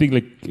you think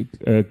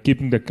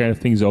keeping that kind of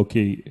thing is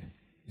okay?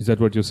 Is that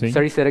what you're saying?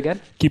 Sorry, say it again?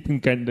 Keeping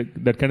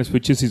that kind of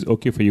switches is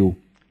okay for you?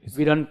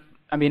 We don't.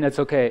 I mean, it's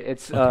okay.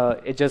 It's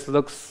okay. It just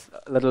looks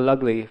a little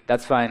ugly.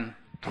 That's fine.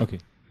 Okay.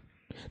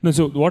 No,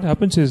 so what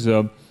happens is,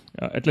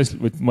 at least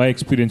with my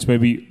experience,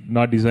 maybe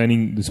not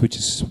designing the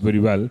switches very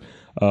well,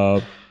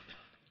 the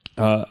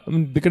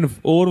kind of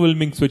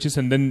overwhelming switches,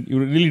 and then you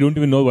really don't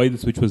even know why the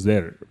switch was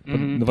there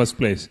in the first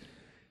place.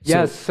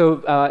 Yes,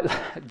 so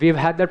we've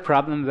had that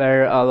problem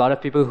where a lot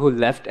of people who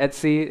left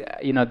Etsy,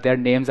 their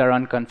names are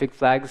on config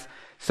flags.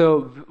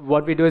 So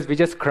what we do is we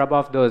just scrub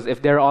off those.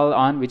 If they're all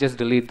on, we just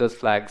delete those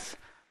flags.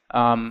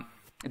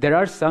 There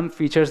are some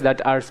features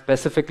that are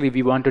specifically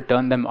we want to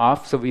turn them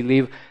off, so we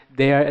leave.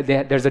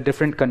 There's a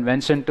different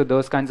convention to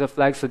those kinds of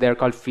flags, so they're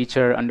called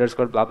feature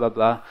 _ blah blah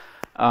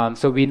blah.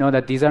 So we know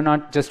that these are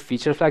not just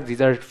feature flags;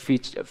 these are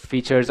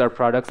features or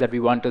products that we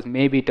want to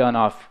maybe turn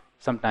off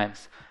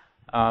sometimes.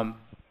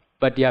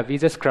 But yeah, we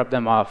just scrub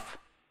them off.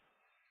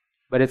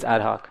 But it's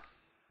ad hoc.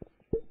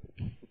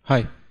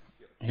 Hi.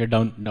 Here,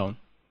 down.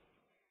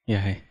 Yeah,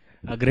 hi.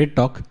 A great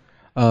talk.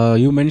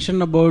 You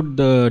mentioned about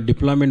the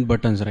deployment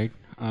buttons, right?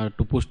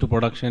 To push to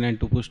production and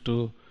to push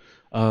to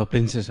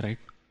Princess, right?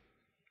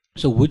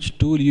 So which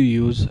tool you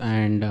use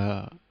and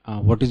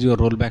what is your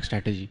rollback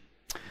strategy?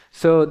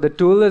 So the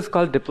tool is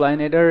called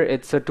Deploynator.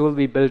 It's a tool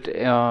we built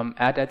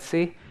at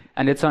Etsy,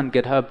 and it's on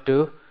GitHub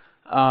too.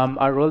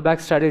 Our rollback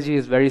strategy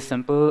is very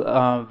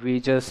simple. We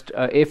just,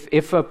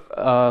 if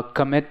a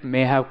commit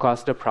may have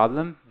caused a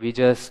problem, we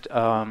just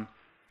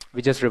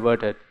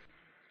revert it.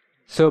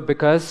 So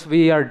because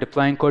we are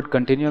deploying code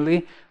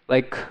continually,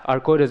 like our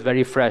code is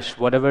very fresh.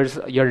 Whatever's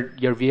your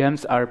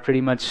VMs are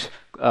pretty much,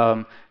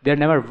 they're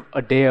never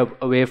a day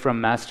away from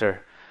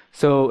master.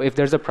 So if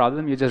there's a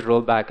problem, you just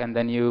roll back and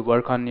then you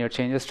work on your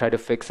changes, try to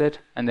fix it,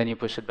 and then you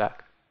push it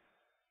back.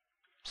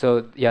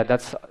 So yeah,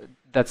 that's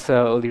a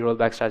early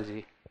rollback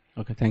strategy.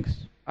 Okay,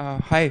 thanks.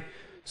 Hi,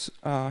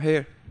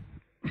 here.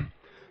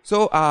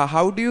 So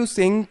how do you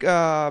sync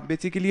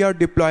basically your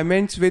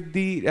deployments with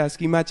the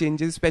schema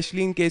changes,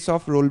 especially in case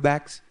of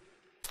rollbacks?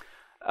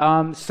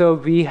 So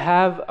we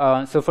have,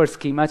 so for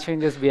schema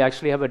changes, we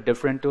actually have a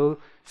different tool.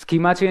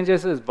 Schema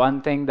changes is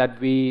one thing that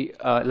we,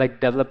 like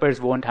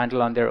developers won't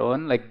handle on their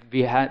own. Like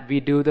we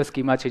do the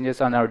schema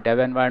changes on our dev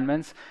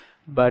environments,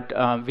 but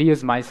we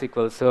use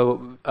MySQL.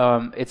 So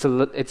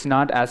it's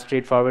not as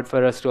straightforward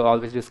for us to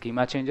always do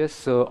schema changes.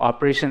 So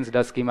operations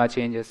does schema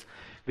changes.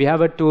 We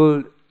have a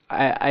tool,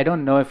 I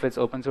don't know if it's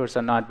open source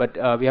or not, but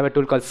we have a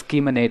tool called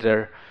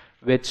Schemanator,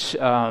 which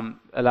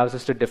allows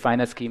us to define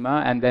a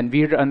schema, and then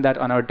we run that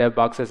on our dev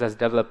boxes as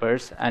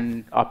developers,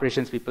 and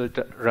operations people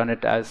run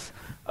it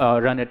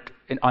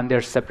on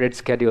their separate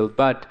schedule.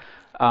 But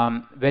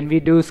when we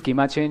do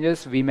schema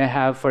changes, we may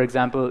have, for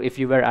example, if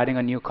you were adding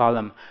a new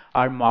column,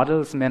 our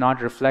models may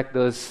not reflect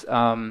those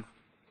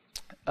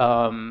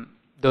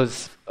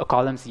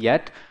columns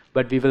yet,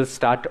 but we will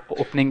start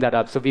opening that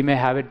up. So we may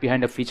have it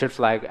behind a feature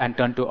flag and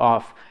turn to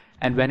off,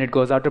 and when it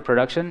goes out to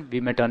production,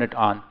 we may turn it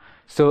on.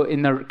 So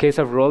in the case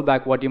of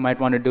rollback, what you might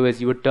want to do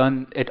is you would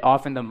turn it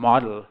off in the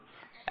model,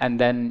 and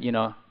then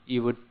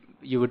you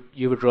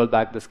would roll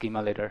back the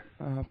schema later.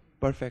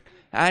 Perfect.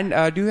 And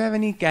do you have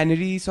any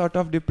canary sort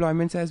of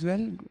deployments as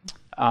well?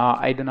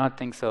 I do not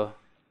think so.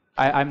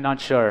 I'm not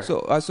sure. So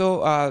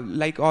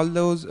like all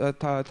those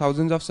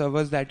thousands of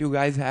servers that you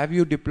guys have,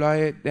 you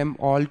deploy them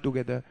all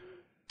together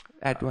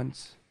at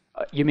once?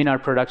 You mean our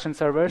production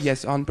servers?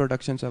 Yes, on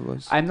production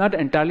servers. I'm not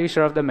entirely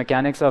sure of the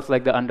mechanics of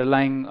like the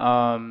underlying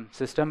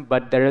system,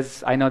 but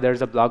I know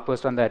there's a blog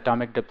post on the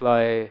atomic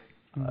deploy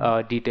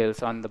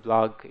details on the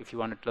blog if you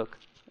want to look.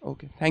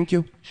 Okay, thank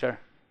you. Sure.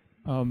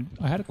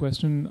 I had a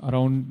question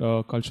around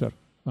culture.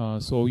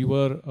 So you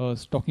were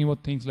talking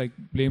about things like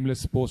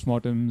blameless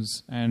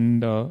post-mortems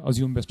and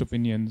assume best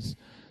opinions.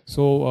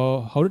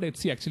 So how did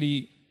Etsy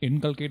actually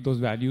inculcate those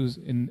values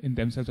in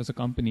themselves as a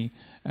company?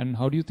 And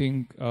how do you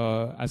think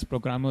as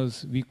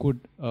programmers we could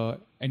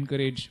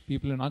encourage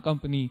people in our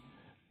company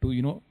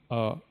to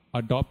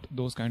adopt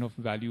those kind of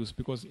values?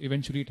 Because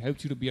eventually it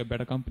helps you to be a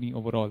better company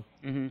overall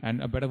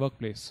and a better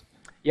workplace.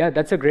 Yeah,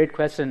 that's a great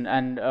question.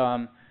 And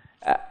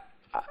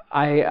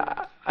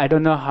I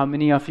don't know how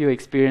many of you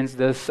experienced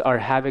this or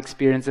have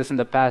experienced this in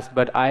the past,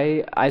 but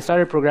I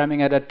started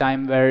programming at a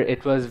time where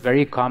it was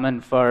very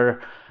common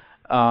for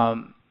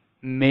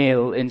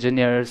male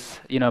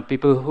engineers,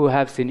 people who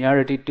have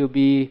seniority to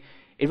be,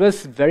 it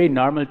was very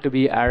normal to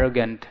be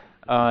arrogant.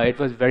 It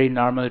was very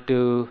normal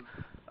to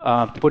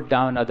put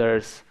down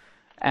others.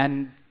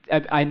 And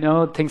I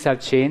know things have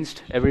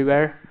changed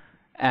everywhere.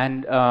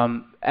 And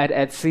at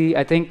Etsy,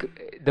 I think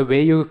the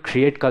way you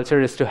create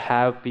culture is to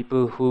have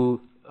people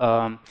who,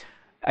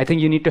 I think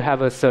you need to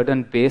have a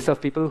certain base of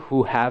people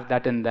who have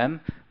that in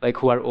them, like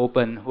who are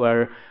open, who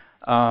are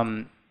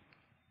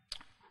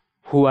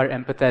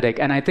empathetic.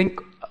 And I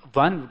think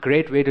one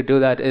great way to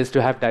do that is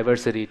to have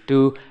diversity,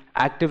 to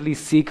actively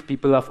seek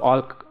people of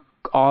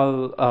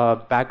all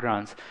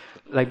backgrounds.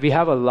 Like we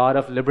have a lot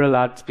of liberal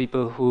arts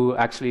people who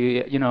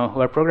actually, who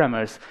are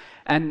programmers.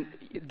 And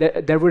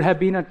there would have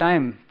been a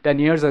time 10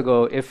 years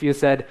ago if you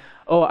said,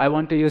 oh, I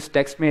want to use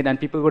TextMate, and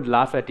people would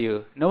laugh at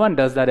you. No one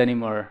does that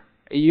anymore.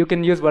 You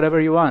can use whatever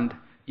you want.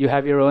 You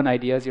have your own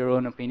ideas, your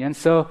own opinions.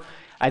 So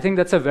I think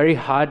that's a very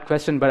hard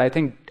question, but I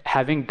think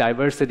having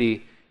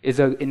diversity is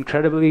an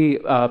incredibly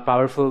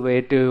powerful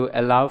way to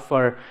allow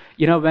for,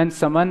 when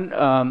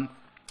someone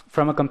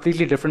from a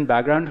completely different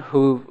background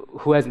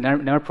who has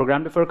never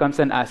programmed before comes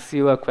and asks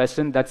you a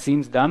question that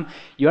seems dumb,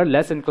 you're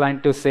less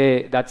inclined to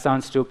say, that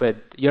sounds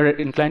stupid. You're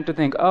inclined to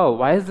think, oh,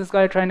 why is this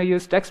guy trying to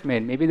use text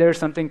main? Maybe there's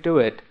something to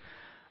it.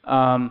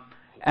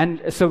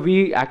 And so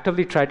we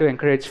actively try to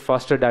encourage,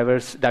 foster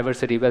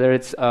diversity, whether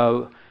it's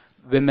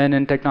women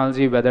in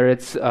technology, whether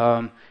it's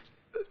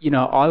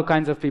all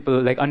kinds of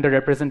people, like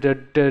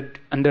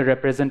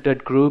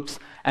underrepresented groups.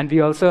 And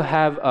we also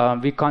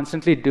have, we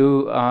constantly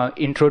do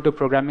intro to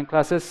programming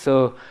classes.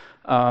 So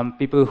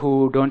people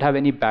who don't have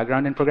any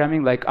background in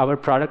programming, like our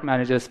product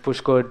managers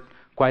push code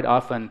quite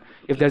often.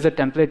 If there's a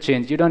template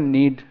change, you don't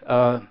need,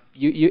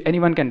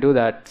 anyone can do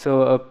that.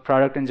 So a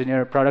product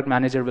engineer, product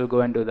manager will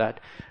go and do that.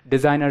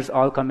 Designers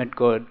all commit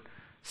code.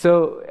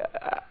 So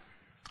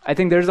I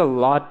think there's a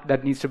lot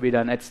that needs to be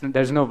done.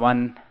 There's no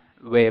one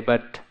way,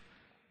 but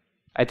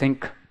I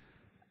think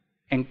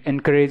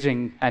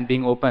encouraging and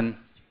being open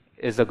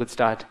is a good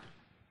start.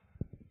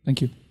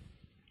 Thank you.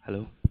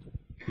 Hello.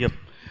 Yep.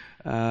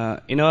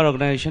 In our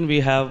organization,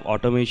 we have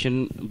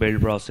automation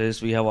build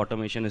process. We have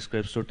automation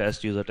scripts to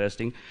test user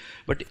testing.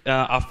 But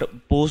after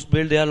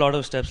post-build, there are a lot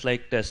of steps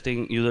like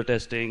testing, user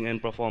testing,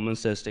 and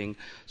performance testing.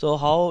 So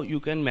how you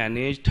can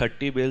manage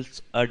 30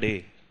 builds a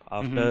day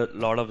after a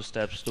lot of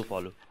steps to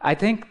follow? I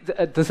think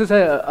this is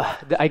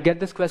I get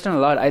this question a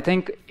lot. I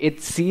think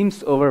it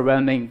seems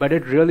overwhelming, but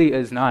it really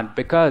is not,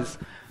 because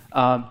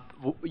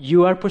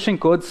you are pushing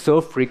code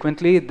so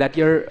frequently that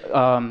your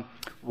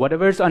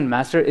whatever's on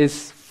master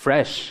is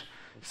fresh.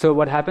 So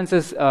what happens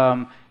is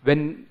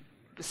when,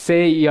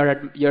 say you're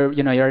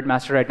at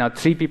master right now,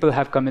 3 people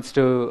have commits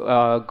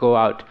to go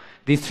out.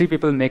 These 3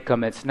 people make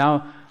commits.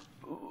 Now,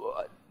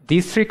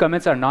 these 3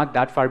 commits are not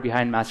that far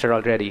behind master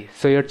already.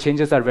 So your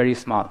changes are very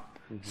small.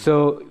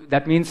 So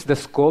that means the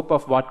scope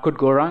of what could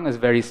go wrong is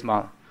very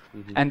small.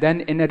 And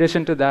then in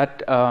addition to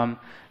that,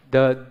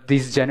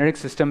 these generic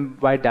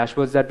system-wide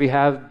dashboards that we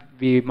have,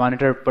 we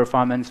monitor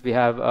performance. We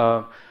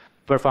have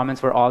performance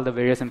for all the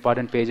various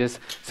important pages.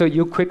 So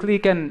you quickly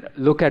can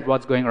look at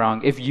what's going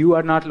wrong. If you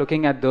are not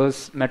looking at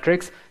those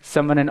metrics,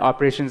 someone in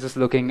operations is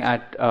looking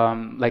at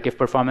like if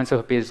performance of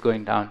a page is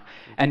going down.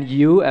 And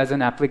you as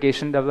an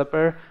application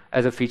developer,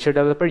 as a feature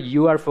developer,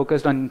 you are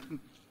focused on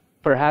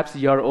perhaps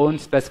your own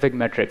specific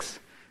metrics.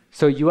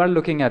 So you are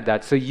looking at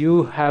that. So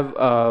you have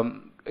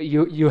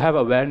you have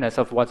awareness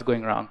of what's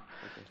going wrong.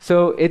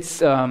 So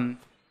it's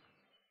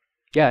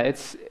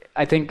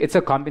I think it's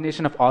a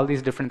combination of all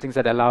these different things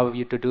that allow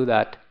you to do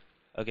that.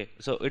 Okay,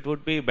 so it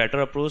would be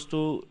better approach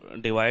to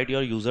divide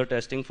your user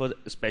testing for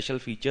special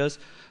features,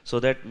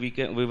 so that we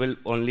will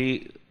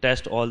only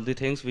test all the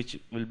things which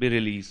will be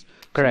released.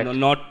 Correct. So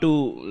not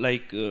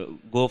to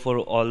go for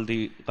all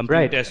the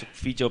complete test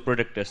feature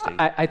product testing.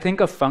 I think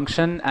a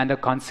function and a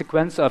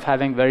consequence of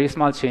having very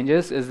small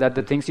changes is that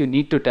the things you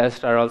need to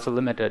test are also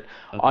limited.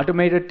 Okay.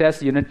 Automated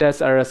tests, unit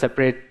tests are a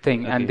separate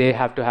thing, and they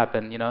have to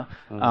happen.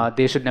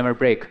 They should never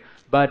break.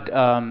 But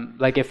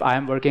like if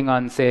I'm working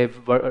on, say,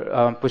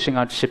 pushing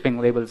out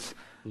shipping labels,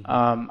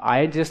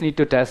 I just need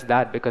to test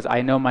that because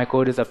I know my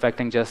code is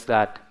affecting just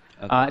that.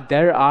 Okay.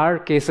 There are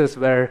cases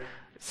where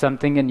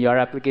something in your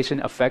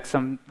application affects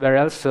somewhere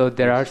else, so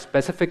there are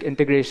specific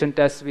integration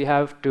tests we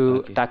have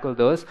to tackle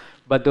those,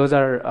 but those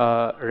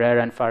are rare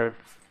and far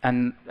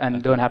and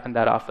don't happen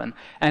that often.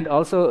 And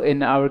also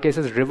in our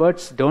cases,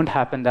 reverts don't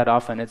happen that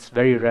often. It's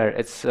very rare.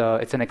 It's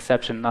an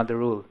exception, not the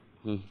rule.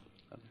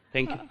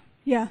 Thank you.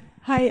 Yeah.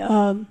 Hi.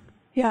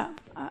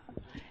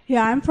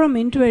 I'm from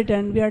Intuit,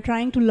 and we are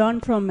trying to learn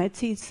from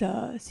Etsy's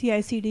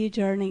CI/CD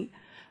journey.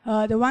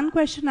 The one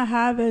question I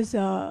have is,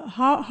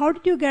 how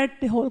did you get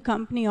the whole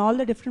company, all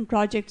the different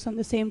projects on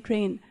the same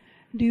train?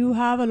 Do you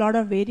have a lot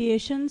of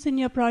variations in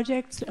your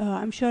projects?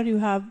 I'm sure you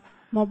have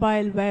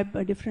mobile,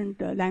 web, different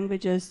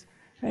languages,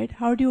 right?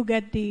 How do you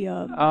get the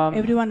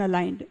everyone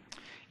aligned?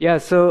 Yeah,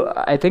 so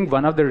I think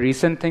one of the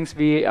recent things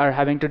we are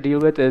having to deal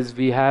with is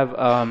we have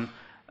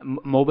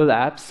mobile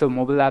apps. So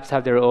mobile apps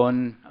have their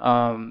own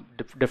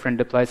different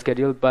deploy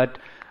schedule, but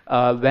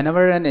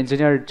whenever an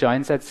engineer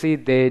joins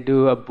Etsy, they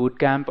do a boot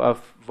camp of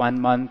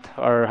 1 month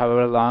or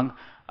however long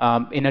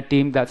in a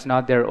team that's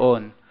not their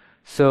own.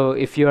 So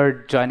if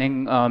you're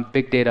joining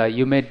big data,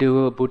 you may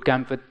do a boot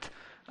camp with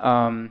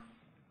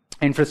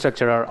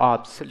infrastructure or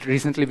ops.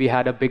 Recently, we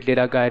had a big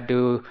data guy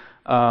do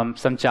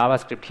some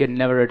JavaScript. He had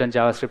never written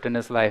JavaScript in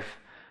his life.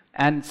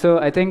 And so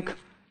I think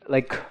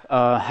like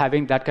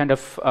having that kind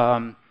of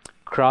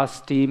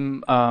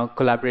cross-team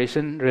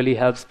collaboration really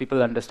helps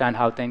people understand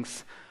how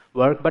things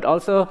work. But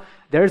also,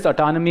 there's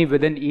autonomy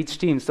within each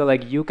team. So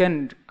like you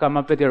can come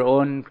up with your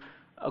own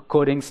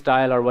coding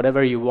style or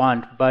whatever you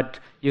want, but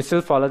you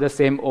still follow the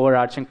same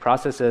overarching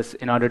processes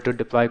in order to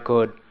deploy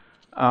code.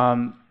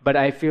 But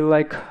I feel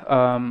like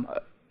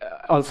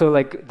also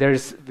like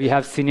we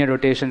have senior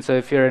rotation. So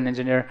if you're an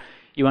engineer,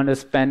 you want to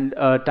spend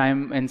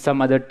time in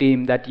some other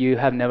team that you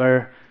have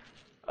never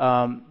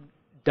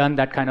done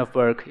that kind of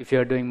work. If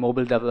you're doing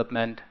mobile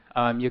development,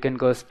 You can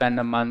go spend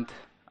a month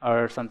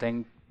or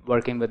something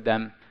working with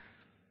them,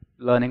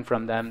 learning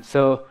from them.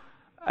 So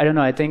I don't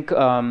know. I think,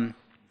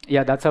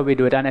 that's how we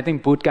do it. And I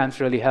think boot camps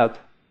really help.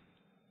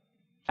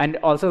 And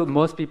also,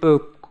 most people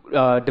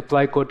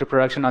deploy code to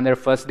production on their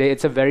first day.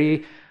 It's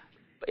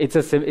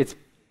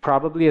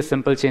probably a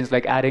simple change,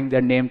 like adding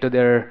their name to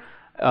their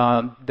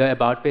the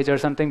about page or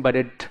something. But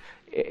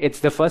it's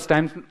the first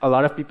time a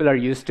lot of people are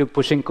used to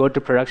pushing code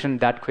to production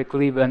that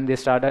quickly when they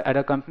start at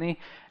a company,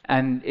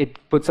 and it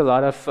puts a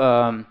lot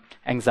of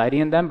anxiety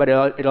in them. But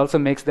it also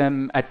makes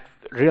them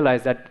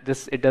realize that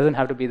it doesn't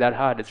have to be that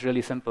hard. It's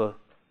really simple.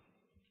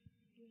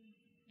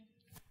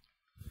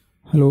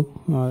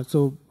 Hello.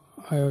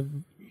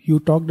 You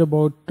talked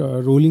about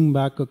rolling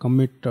back a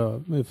commit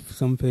if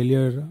some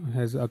failure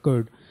has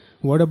occurred.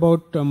 What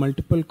about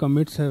multiple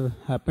commits have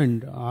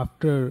happened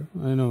after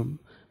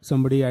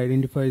somebody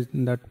identifies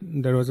that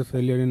there was a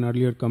failure in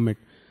earlier commit?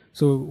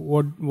 So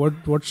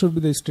what should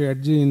be the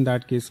strategy in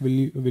that case? Will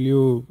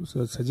you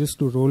suggest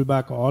to roll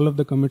back all of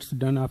the commits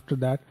done after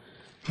that,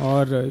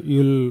 or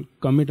you'll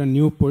commit a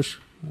new push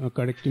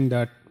correcting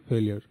that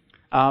failure?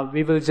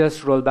 We will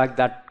just roll back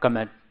that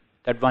commit,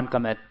 that one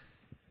commit.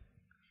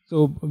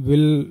 So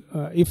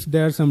if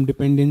there are some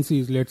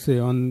dependencies, let's say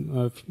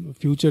on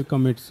future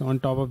commits on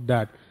top of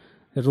that,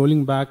 the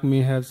rolling back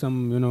may have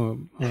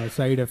some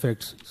side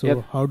effects. So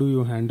Yep. How do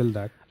you handle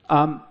that?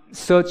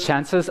 So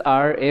chances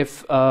are,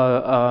 if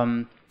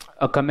a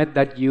commit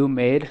that you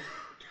made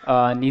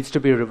needs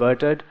to be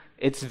reverted,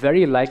 it's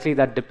very likely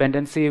that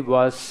dependency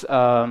was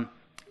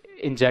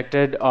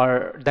injected,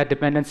 or that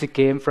dependency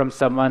came from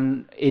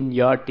someone in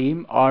your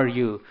team or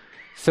you.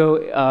 So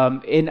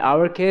in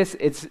our case,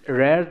 it's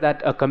rare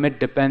that a commit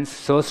depends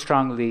so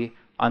strongly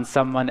on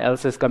someone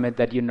else's commit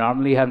that you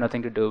normally have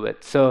nothing to do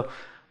with. So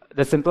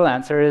the simple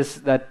answer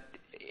is that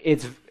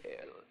if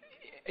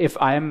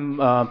I'm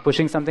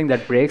pushing something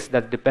that breaks,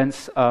 that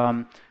depends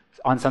on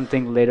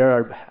something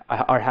later,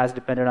 or has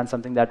depended on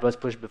something that was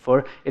pushed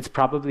before, it's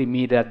probably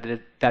me that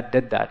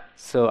did that.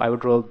 So I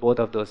would roll both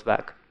of those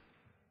back.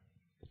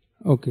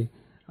 Okay.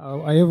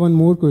 I have one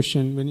more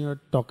question. When you're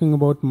talking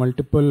about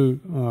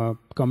multiple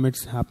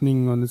commits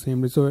happening on the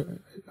same day, so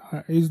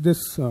is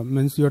this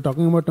means you're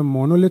talking about a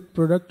monolith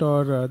product,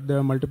 or there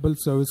are multiple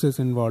services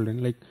involved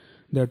in, like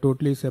they're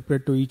totally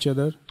separate to each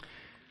other?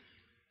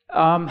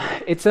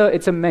 It's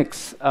a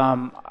mix.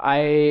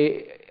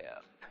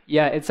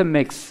 It's a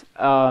mix.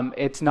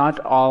 It's not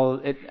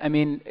all.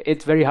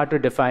 It's very hard to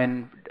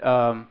define.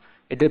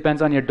 It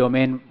depends on your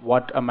domain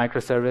what a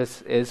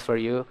microservice is for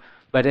you.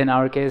 But in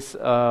our case,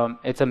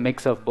 it's a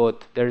mix of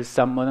both. There's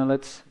some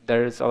monoliths.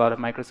 There's a lot of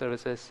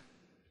microservices.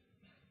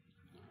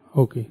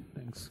 Okay,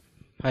 thanks.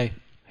 Hi,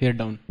 here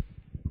down.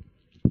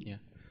 Yeah.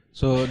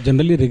 So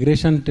generally,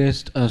 regression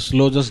test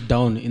slows us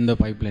down in the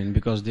pipeline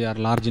because they are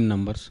large in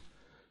numbers.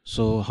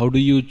 So how do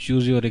you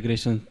choose your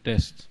regression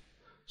tests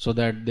so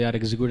that they are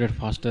executed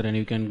faster and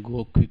you can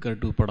go quicker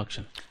to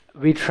production?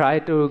 We try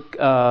to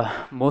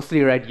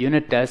mostly write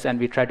unit tests,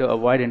 and we try to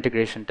avoid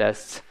integration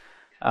tests.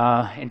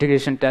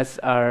 Integration tests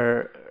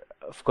are,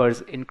 of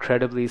course,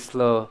 incredibly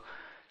slow.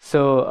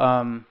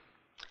 So,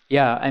 we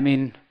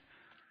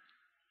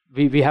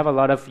have a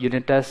lot of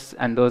unit tests,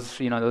 and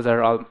those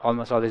are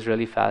almost always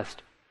really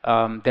fast.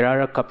 There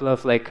are a couple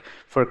of,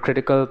 for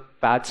critical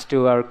paths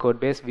to our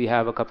code base, we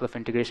have a couple of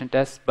integration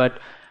tests, but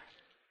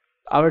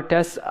our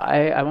tests,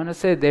 I want to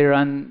say they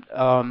run,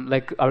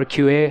 our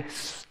QA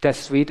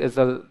test suite is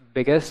the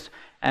biggest,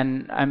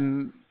 and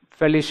I'm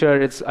fairly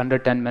sure it's under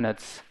 10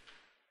 minutes.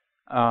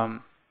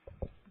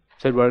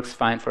 So it works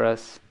fine for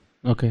us.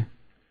 Okay.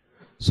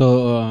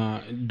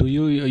 So do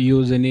you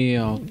use any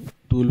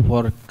tool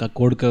for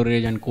code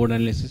coverage and code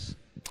analysis?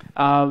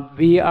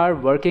 We are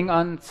working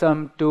on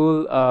some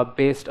tool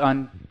based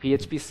on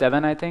PHP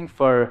 7, I think,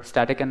 for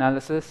static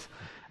analysis.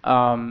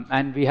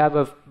 And we have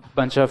a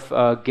bunch of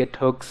Git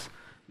hooks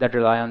that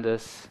rely on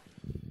this.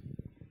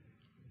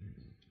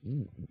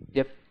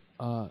 Yep.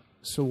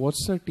 So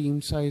what's the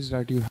team size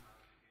that you have?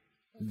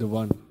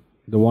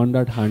 The one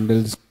that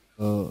handles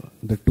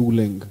the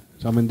tooling.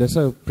 So there's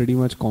a pretty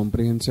much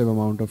comprehensive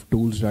amount of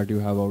tools that you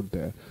have out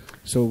there.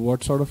 So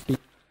what sort of team?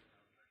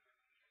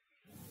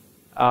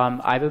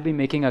 I will be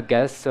making a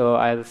guess, so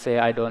I'll say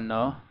I don't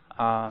know.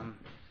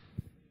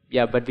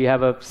 But we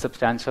have a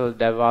substantial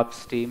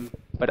DevOps team,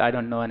 but I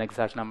don't know an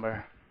exact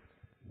number.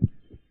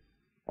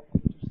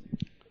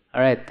 All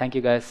right, thank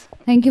you guys.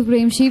 Thank you,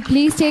 Premshree.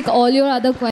 Please take all your other questions.